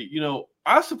reality,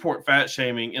 I support fat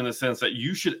shaming in the sense that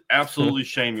you should absolutely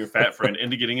shame your fat friend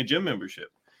into getting a gym membership.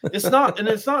 It's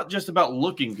not just about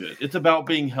looking good. It's about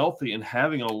being healthy and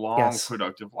having a long,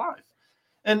 productive life.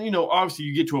 And obviously,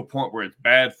 you get to a point where it's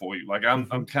bad for you. Like I'm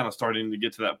kind of starting to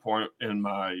get to that point in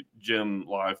my gym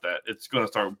life that it's going to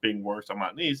start being worse on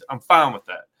my knees. I'm fine with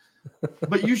that.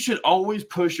 But you should always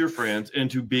push your friends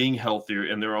into being healthier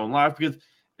in their own life because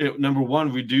it, number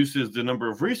one, reduces the number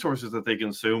of resources that they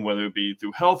consume, whether it be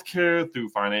through healthcare, through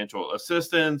financial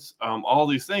assistance, all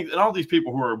these things. And all these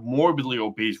people who are morbidly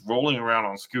obese, rolling around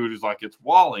on scooters like it's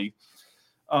Wally,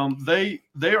 they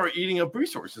are eating up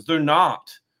resources. They're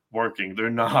not working. They're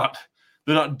not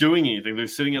doing anything. They're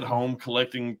sitting at home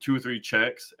collecting 2 or 3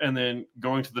 checks and then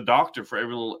going to the doctor for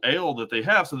every little ail that they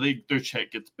have so their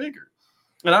check gets bigger.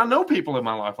 And I know people in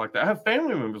my life like that. I have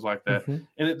family members like that. And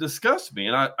it disgusts me.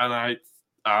 And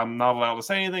I'm not allowed to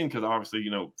say anything because obviously,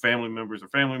 family members are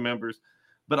family members.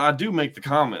 But I do make the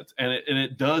comments, and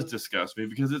it does disgust me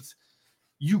because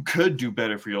you could do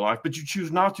better for your life, but you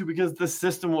choose not to because the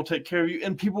system will take care of you,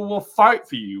 and people will fight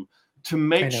for you to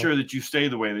make sure that you stay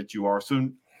the way that you are. So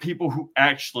people who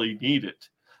actually need it,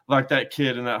 like that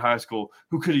kid in that high school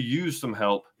who could have used some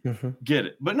help, get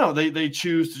it. But no, they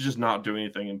choose to just not do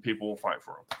anything, and people will fight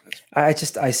for them.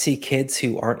 I see kids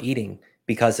who aren't eating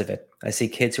because of it. I see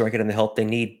kids who aren't getting the help they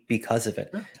need because of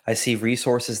it. Yeah. I see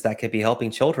resources that could be helping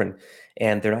children,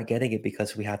 and they're not getting it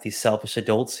because we have these selfish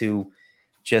adults who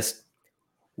just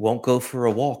won't go for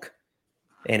a walk.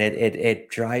 And it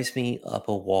drives me up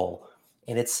a wall.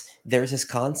 And there's this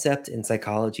concept in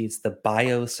psychology. It's the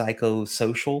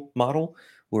biopsychosocial model,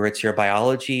 where it's your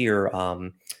biology, your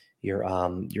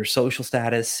social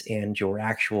status, and your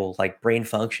actual brain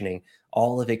functioning.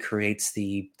 All of it creates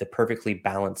the perfectly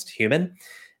balanced human.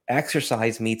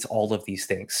 Exercise meets all of these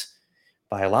things.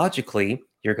 Biologically,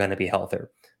 you're going to be healthier.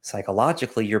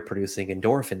 Psychologically, you're producing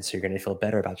endorphins, so you're going to feel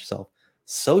better about yourself.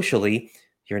 Socially,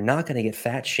 you're not going to get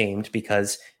fat shamed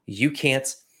because you can't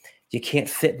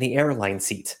fit in the airline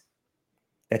seat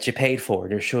that you paid for.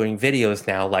 They're showing videos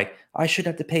now like, I should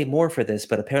have to pay more for this,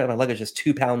 but apparently my luggage is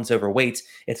 2 pounds overweight.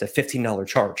 It's a $15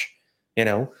 charge.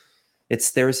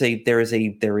 There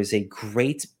is a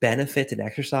great benefit in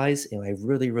exercise, and I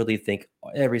really, really think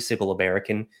every single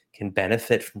American can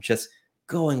benefit from just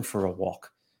going for a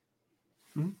walk.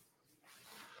 Mm-hmm.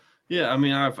 Yeah, I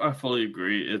mean, I fully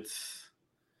agree. It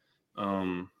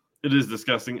is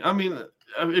disgusting. I mean,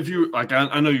 if you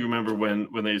I know you remember when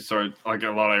they started, a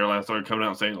lot of airlines started coming out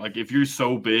and saying, if you're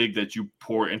so big that you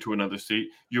pour into another seat,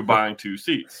 you're buying 2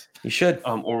 seats. You should.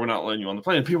 Or we're not letting you on the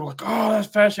plane. And people are like, oh, that's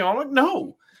fashion. I'm like,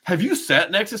 no. Have you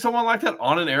sat next to someone like that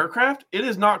on an aircraft? It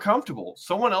is not comfortable.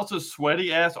 Someone else's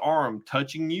sweaty ass arm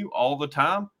touching you all the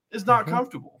time is not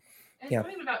comfortable. And it's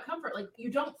not even about comfort. You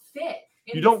don't fit.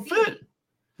 You don't fit.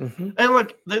 And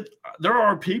there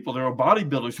are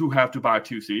bodybuilders who have to buy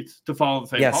 2 seats to follow the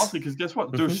same policy because guess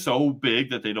what? They're so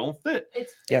big that they don't fit.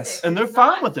 And they're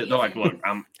fine with it. They're like, look,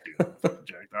 I'm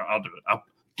jacked. I'll do it.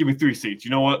 Give me 3 seats.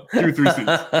 You know what? Give me 3 seats.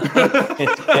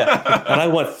 And I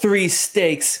want 3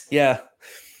 steaks. Yeah.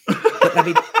 But, I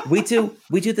mean, we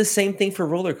do the same thing for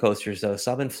roller coasters though.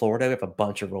 So I'm in Florida. We have a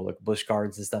bunch of Busch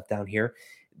Gardens and stuff down here.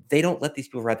 They don't let these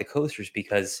people ride the coasters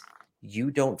because you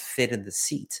don't fit in the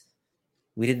seat.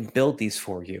 We didn't build these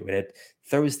for you, and it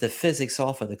throws the physics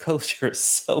off of the coasters,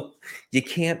 so you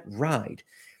can't ride.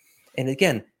 And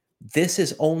again, this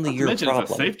is only your problem.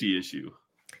 It's a safety issue.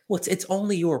 Well, it's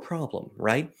only your problem,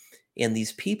 right? And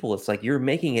these people, it's like you're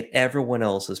making it everyone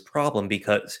else's problem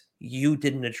because you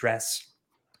didn't address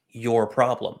your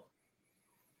problem.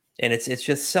 And it's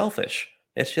just selfish.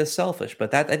 It's just selfish.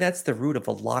 But that's the root of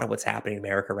a lot of what's happening in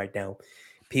America right now.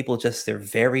 People they're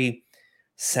very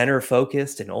center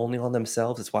focused and only on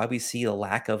themselves. It's why we see a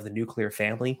lack of the nuclear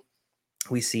family.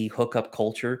 We see hookup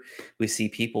culture. We see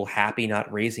people happy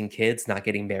not raising kids, not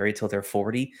getting married till they're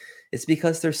 40. It's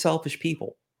because they're selfish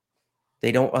people.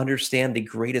 They don't understand the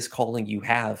greatest calling you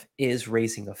have is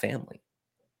raising a family.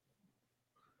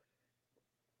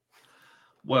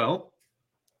 Well,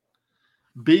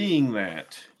 being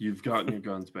that you've gotten your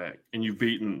guns back and you've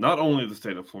beaten not only the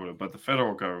state of Florida, but the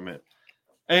federal government,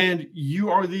 and you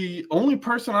are the only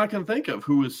person I can think of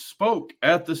who has spoke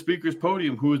at the speaker's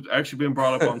podium who has actually been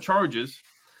brought up on charges.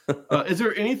 Is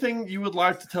there anything you would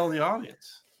like to tell the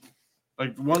audience?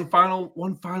 One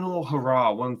final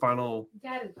hurrah, one final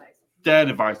dad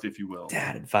advice, if you will.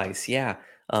 Dad advice, yeah.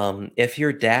 If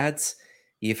you're dads,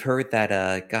 you've heard that,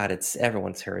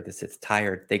 everyone's heard this. It's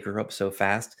tired. They grew up so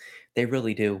fast. They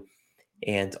really do.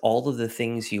 And all of the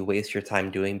things you waste your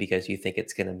time doing because you think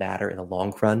it's going to matter in the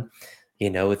long run,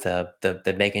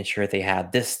 the making sure they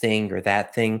have this thing or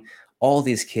that thing, all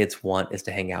these kids want is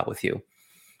to hang out with you.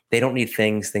 They don't need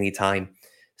things, they need time.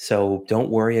 So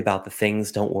don't worry about the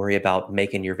things. Don't worry about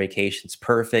making your vacations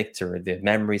perfect or the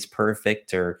memories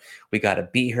perfect, or we got to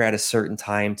be here at a certain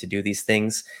time to do these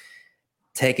things.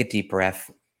 Take a deep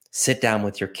breath, sit down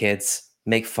with your kids,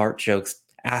 make fart jokes,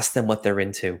 ask them what they're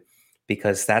into,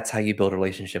 because that's how you build a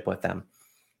relationship with them.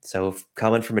 So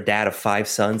coming from a dad of 5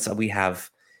 sons, I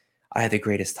had the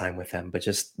greatest time with them, but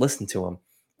just listen to them.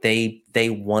 They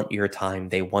want your time.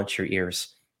 They want your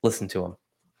ears. Listen to them.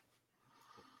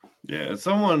 Yeah,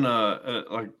 someone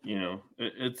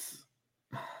it's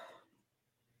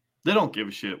they don't give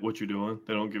a shit what you're doing.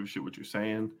 They don't give a shit what you're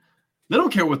saying. They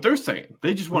don't care what they're saying.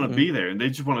 They just want to be there, and they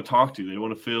just want to talk to you. They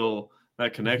want to feel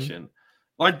that connection.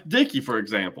 Like Dickie, for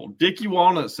example. Dickie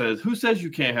Walnut says, "Who says you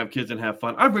can't have kids and have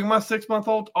fun? I bring my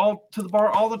 6-month-old all to the bar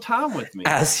all the time with me."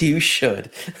 As you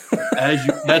should.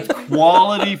 That's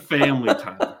quality family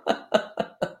time.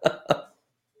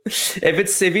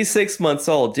 If he's 6 months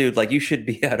old, dude, like you should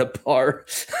be at a bar.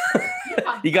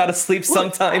 You got to sleep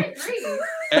sometime.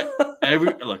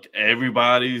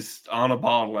 Everybody's on a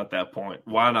bottle at that point.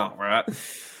 Why not, right?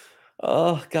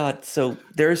 Oh God. So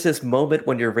there's this moment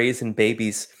when you're raising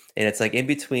babies, and it's like in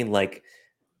between like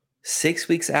 6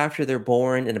 weeks after they're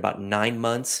born and about 9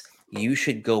 months, you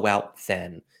should go out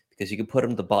then, because you can put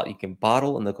them to bottle. You can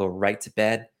bottle and they'll go right to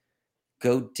bed.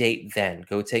 Go date then.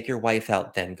 Go take your wife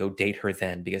out then. Go date her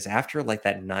then. Because after like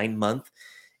that 9 month,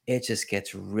 it just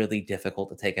gets really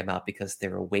difficult to take them out because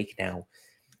they're awake now.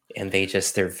 And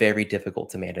they're very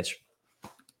difficult to manage.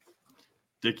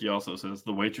 Dickie also says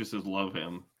the waitresses love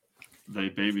him. They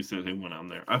babysit him when I'm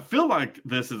there. I feel like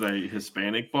this is a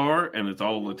Hispanic bar and it's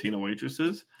all Latino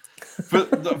waitresses.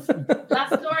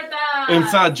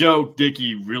 Inside joke,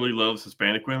 Dickie really loves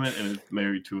Hispanic women and is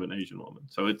married to an Asian woman.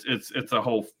 So it's a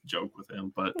whole joke with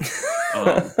him. But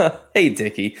hey,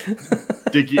 Dickie.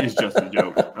 Dickie is just a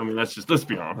joke. I mean, let's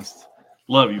be honest.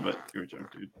 Love you, but you're a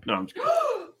joke, dude. No, I'm just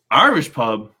kidding. Irish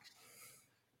pub.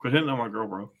 Quit hitting on my girl,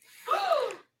 bro.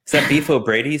 Is that Beef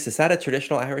O'Brady's? Is that a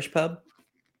traditional Irish pub?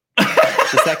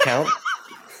 Does that count?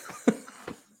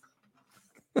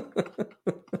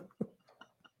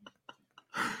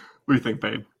 What do you think,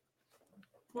 babe?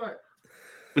 What?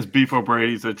 Is Beef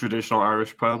O'Brady's a traditional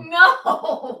Irish pub?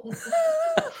 No.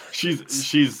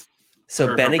 She's so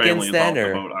her Bennigan's then,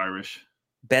 or Irish?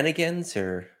 Bennigan's,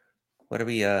 or what are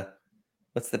we?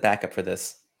 What's the backup for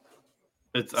this?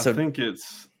 I think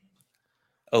it's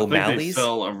O'Malley's.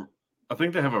 I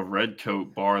think they have a red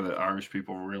coat bar that Irish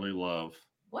people really love.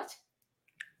 What?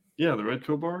 Yeah, the red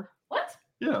coat bar. What?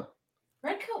 Yeah.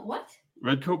 Red coat what?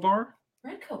 Red coat bar.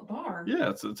 Red coat bar.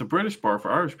 Yeah, it's a British bar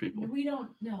for Irish people. We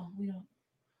don't. No, we don't.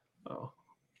 Oh,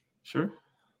 sure.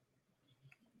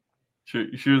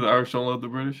 You sure the Irish don't love the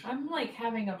British? I'm like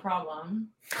having a problem.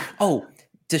 Oh,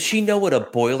 does she know what a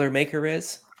Boilermaker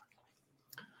is?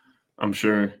 I'm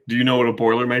sure. Do you know what a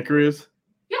Boilermaker is?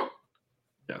 Yeah.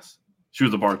 Yes. She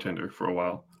was a bartender for a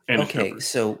while. And okay,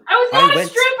 so I was not a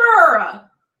stripper.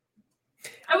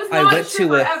 I was not a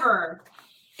stripper ever.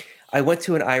 I went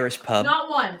to an Irish pub. Not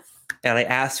once. And I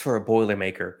asked for a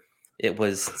Boilermaker. It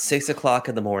was 6 o'clock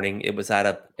in the morning. It was at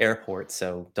an airport,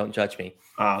 so don't judge me.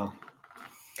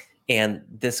 And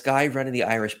this guy running the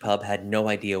Irish pub had no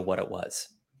idea what it was.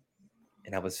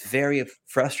 And I was very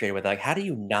frustrated with, like, how do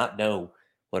you not know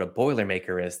what a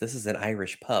Boilermaker is? This is an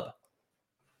Irish pub.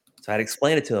 So I'd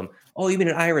explain it to him. Oh, you mean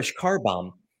an Irish car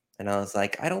bomb? And I was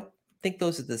like, I don't think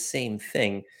those are the same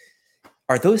thing.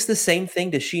 Are those the same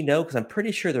thing? Does she know? Because I'm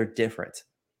pretty sure they're different.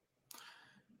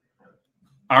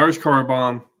 Irish car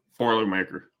bomb,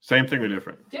 Boilermaker. Same thing or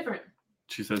different? Different.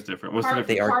 She says different. What's the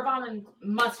difference? Car bomb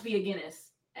must be a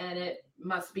Guinness, and it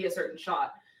must be a certain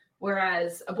shot.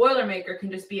 Whereas a Boilermaker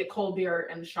can just be a cold beer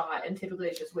and shot, and typically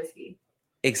it's just whiskey.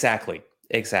 Exactly.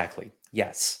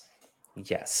 Yes.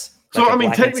 So, like, I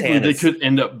mean, technically they could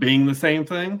end up being the same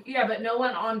thing. Yeah, but no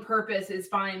one on purpose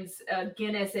finds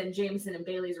Guinness and Jameson and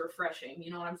Bailey's refreshing.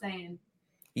 You know what I'm saying?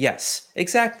 Yes,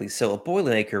 exactly. So a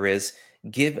Boilermaker is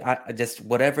give just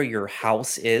whatever your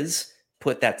house is,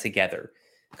 put that together.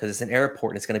 Because it's an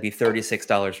airport and it's going to be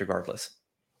 $36 regardless.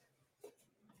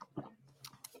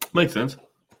 Makes sense.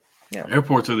 Yeah.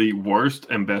 Airports are the worst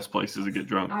and best places to get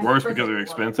drunk. Worst because they're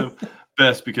expensive.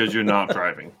 Best because you're not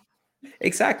driving.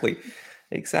 Exactly.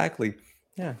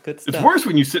 Yeah, good stuff. It's worse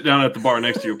when you sit down at the bar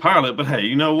next to your pilot, but hey,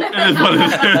 you know, it is what it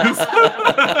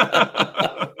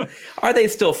is. Are they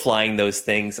still flying those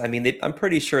things? I mean, I'm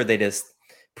pretty sure they just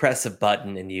press a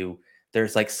button and you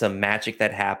There's like some magic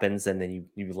that happens, and then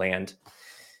you land.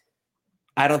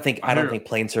 I don't think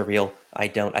planes are real. I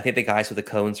think the guys with the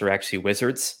cones are actually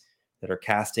wizards that are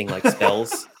casting like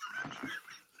spells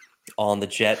on the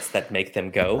jets that make them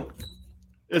go.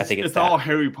 I think it's all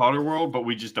Harry Potter world, but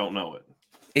we just don't know it.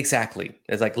 Exactly.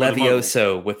 It's like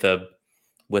Levioso with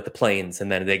the planes,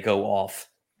 and then they go off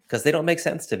because they don't make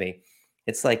sense to me.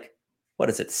 It's like, what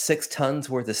is it? 6 tons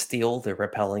worth of steel they're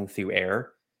repelling through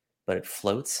air, but it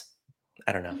floats.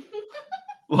 I don't know.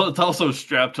 Well, it's also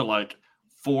strapped to like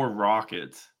 4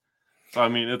 rockets. So, I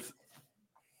mean, it's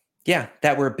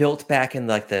that were built back in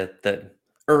like the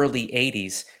early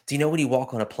 80s. Do you know when you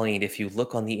walk on a plane, if you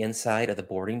look on the inside of the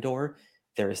boarding door,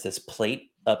 there is this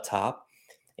plate up top,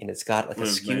 and it's got like a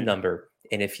SKU number.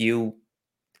 And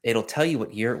it'll tell you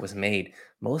what year it was made.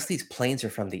 Most of these planes are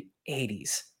from the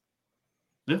 80s.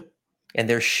 Yeah. And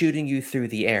they're shooting you through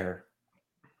the air.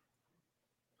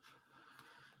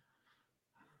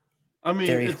 I mean,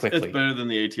 it's better than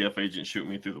the ATF agent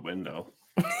shooting me through the window.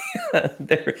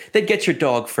 They get your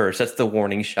dog first. That's the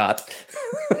warning shot.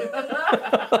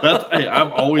 Hey,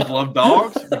 I've always loved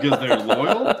dogs because they're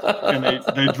loyal and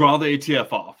they draw the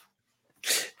ATF off.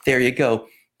 There you go.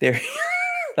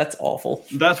 That's awful.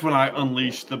 That's when I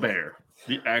unleash the bear,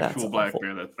 the actual black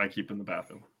bear that I keep in the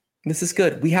bathroom. This is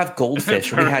good. We have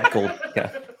goldfish. We had gold.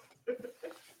 Yeah.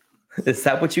 Is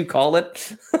that what you call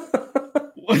it?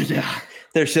 Well, yeah.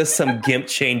 There's just some gimp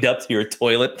chained up to your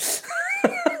toilet.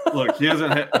 Look, he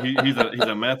hasn't. He's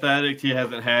a meth addict. He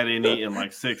hasn't had any in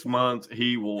like 6 months.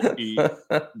 He will eat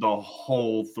the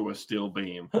hole through a steel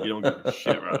beam. You don't give a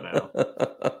shit right now.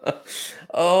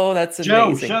 Oh, that's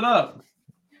amazing. Joe, shut up.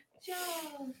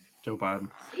 Joe Biden.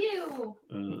 Ew.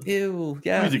 Ew.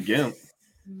 Yeah. He's a gimp.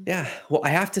 Yeah. Well, I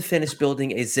have to finish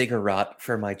building a ziggurat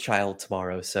for my child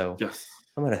tomorrow, so yes,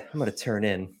 I'm gonna turn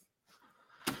in.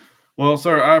 Well,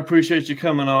 sir, I appreciate you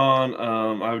coming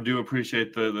on. I do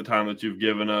appreciate the time that you've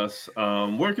given us.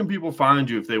 Where can people find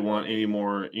you if they want any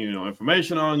more,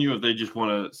 information on you, if they just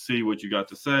want to see what you got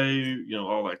to say,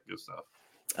 all that good stuff?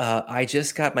 I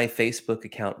just got my Facebook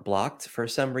account blocked for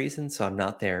some reason, so I'm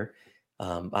not there.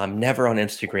 I'm never on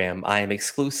Instagram. I am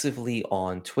exclusively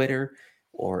on Twitter,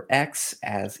 or X,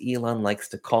 as Elon likes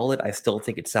to call it. I still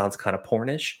think it sounds kind of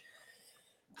pornish,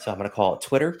 so I'm going to call it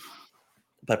Twitter.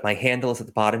 But my handle is at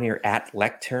the bottom here, at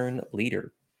Lectern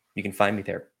Leader. You can find me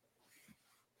there.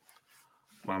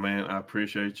 My man, I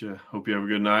appreciate you. Hope you have a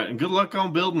good night. And good luck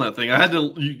on building that thing. I had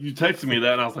to, you texted me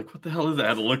that, and I was like, what the hell is that? I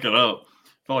had to look it up. I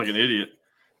felt like an idiot.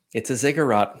 It's a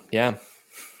ziggurat. Yeah.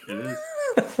 It is.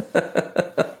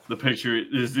 The picture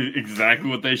is exactly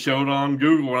what they showed on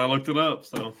Google when I looked it up.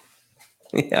 So,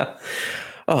 yeah.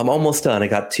 Oh, I'm almost done. I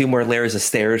got 2 more layers of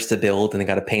stairs to build, and I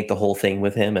got to paint the whole thing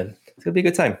with him, and it's going to be a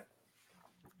good time.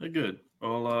 Good.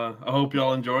 Well, I hope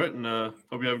y'all enjoy it, and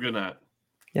hope you have a good night.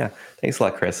 Yeah. Thanks a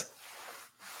lot, Chris.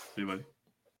 See you, buddy.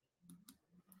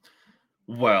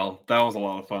 Well, that was a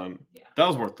lot of fun. Yeah. That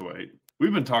was worth the wait.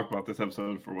 We've been talking about this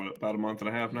episode for about a month and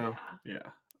a half now. Yeah.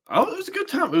 Oh, it was a good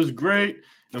time. It was great,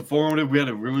 informative. We had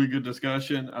a really good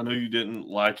discussion. I know you didn't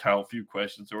like how few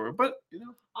questions there were, but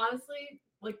honestly,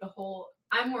 like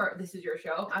this is your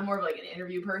show. I'm more of like an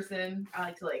interview person. I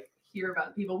like to hear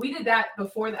about people. We did that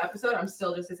before the episode. I'm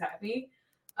still just as happy.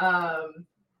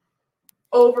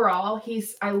 Overall,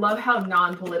 I love how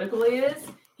non-political he is.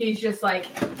 He's just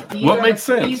like, these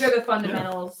are the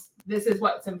fundamentals. Yeah. This is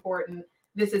what's important.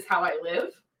 This is how I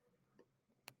live.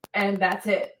 And that's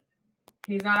it.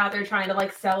 He's not out there trying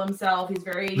to sell himself. He's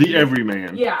very the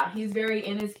everyman. Yeah, he's very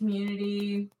in his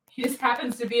community. He just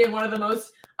happens to be in one of the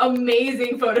most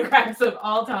amazing photographs of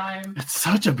all time. It's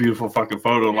such a beautiful fucking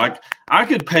photo. Yeah. I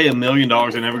could pay $1 million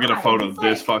and never get a photo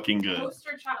this fucking good.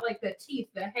 Poster shot, the teeth,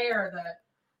 the hair,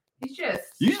 he's just.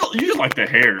 You just like the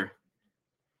hair.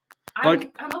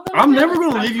 I'm never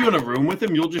going to leave you in a room with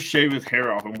him. You'll just shave his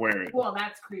hair off and wear it. Well,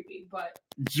 that's creepy, but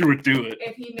you would do it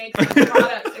if he makes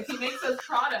those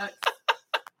products.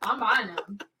 I'm buying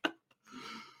them.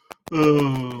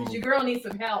 Oh, your girl needs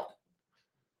some help.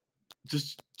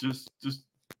 Just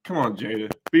come on, Jada.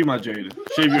 Be my Jada.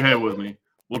 Shave your head with me.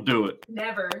 We'll do it.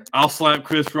 Never. I'll slap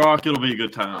Chris Rock. It'll be a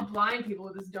good time. I'm blind people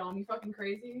with this dome. You fucking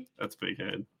crazy? That's big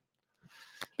head.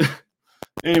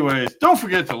 Anyways, don't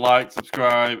forget to like,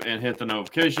 subscribe, and hit the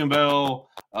notification bell.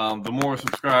 The more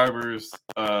subscribers,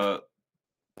 the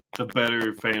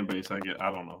better fan base I get.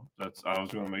 I don't know. I was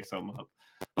going to make something up.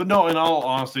 But no, in all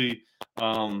honesty,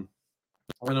 an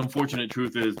unfortunate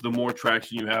truth is the more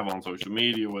traction you have on social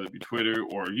media, whether it be Twitter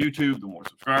or YouTube, the more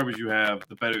subscribers you have,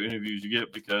 the better interviews you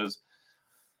get, because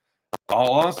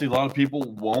all honesty, a lot of people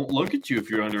won't look at you if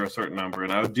you're under a certain number.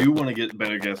 And I do want to get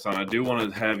better guests on. I do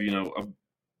want to have,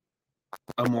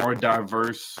 a more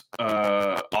diverse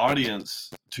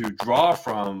audience to draw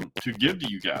from to give to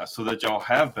you guys so that y'all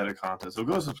have better content. So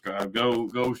go subscribe, go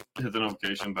hit the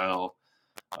notification bell.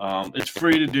 It's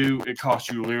free to do. It costs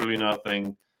you literally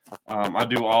nothing. I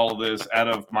do all of this out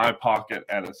of my pocket,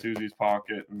 out of Susie's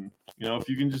pocket, and if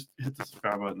you can just hit the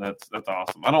subscribe button, that's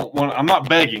awesome. I'm not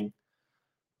begging,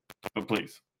 but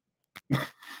please.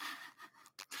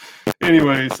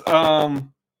 Anyways, I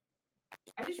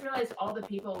just realized all the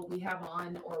people we have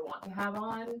on or want to have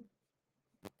on,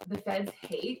 the feds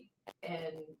hate,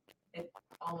 and it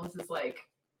almost is like,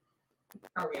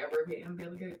 are we ever going to be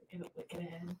able to get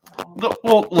in?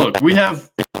 Well, look, we have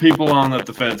people on that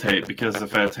the feds hate because the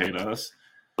feds hate us.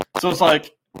 So it's like,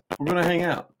 we're going to hang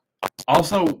out.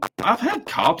 Also, I've had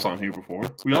cops on here before.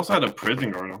 We also had a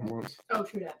prison guard on once. Oh,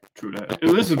 true that. True that.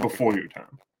 This is before your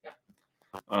time.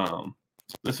 Yeah.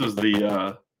 This was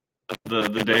the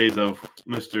days of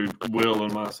Mr. Will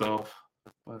and myself.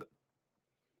 But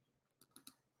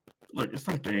look, it's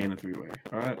like day in a three-way.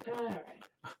 All right.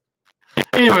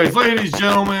 Anyways, ladies,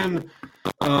 gentlemen,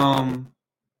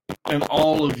 and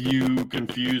all of you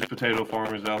confused potato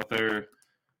farmers out there,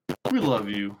 we love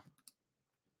you.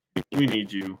 We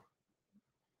need you.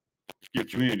 Your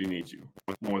community needs you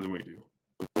more than we do.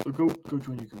 So go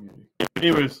join your community.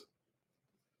 Anyways,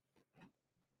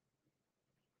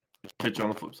 catch you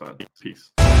on the flip side.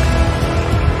 Peace.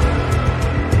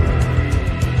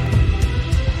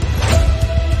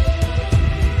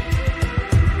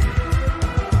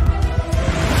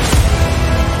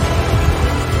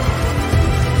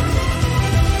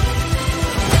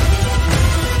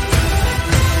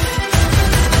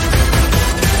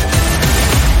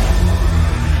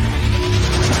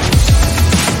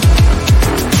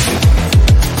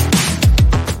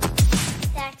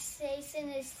 Taxation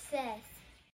is theft.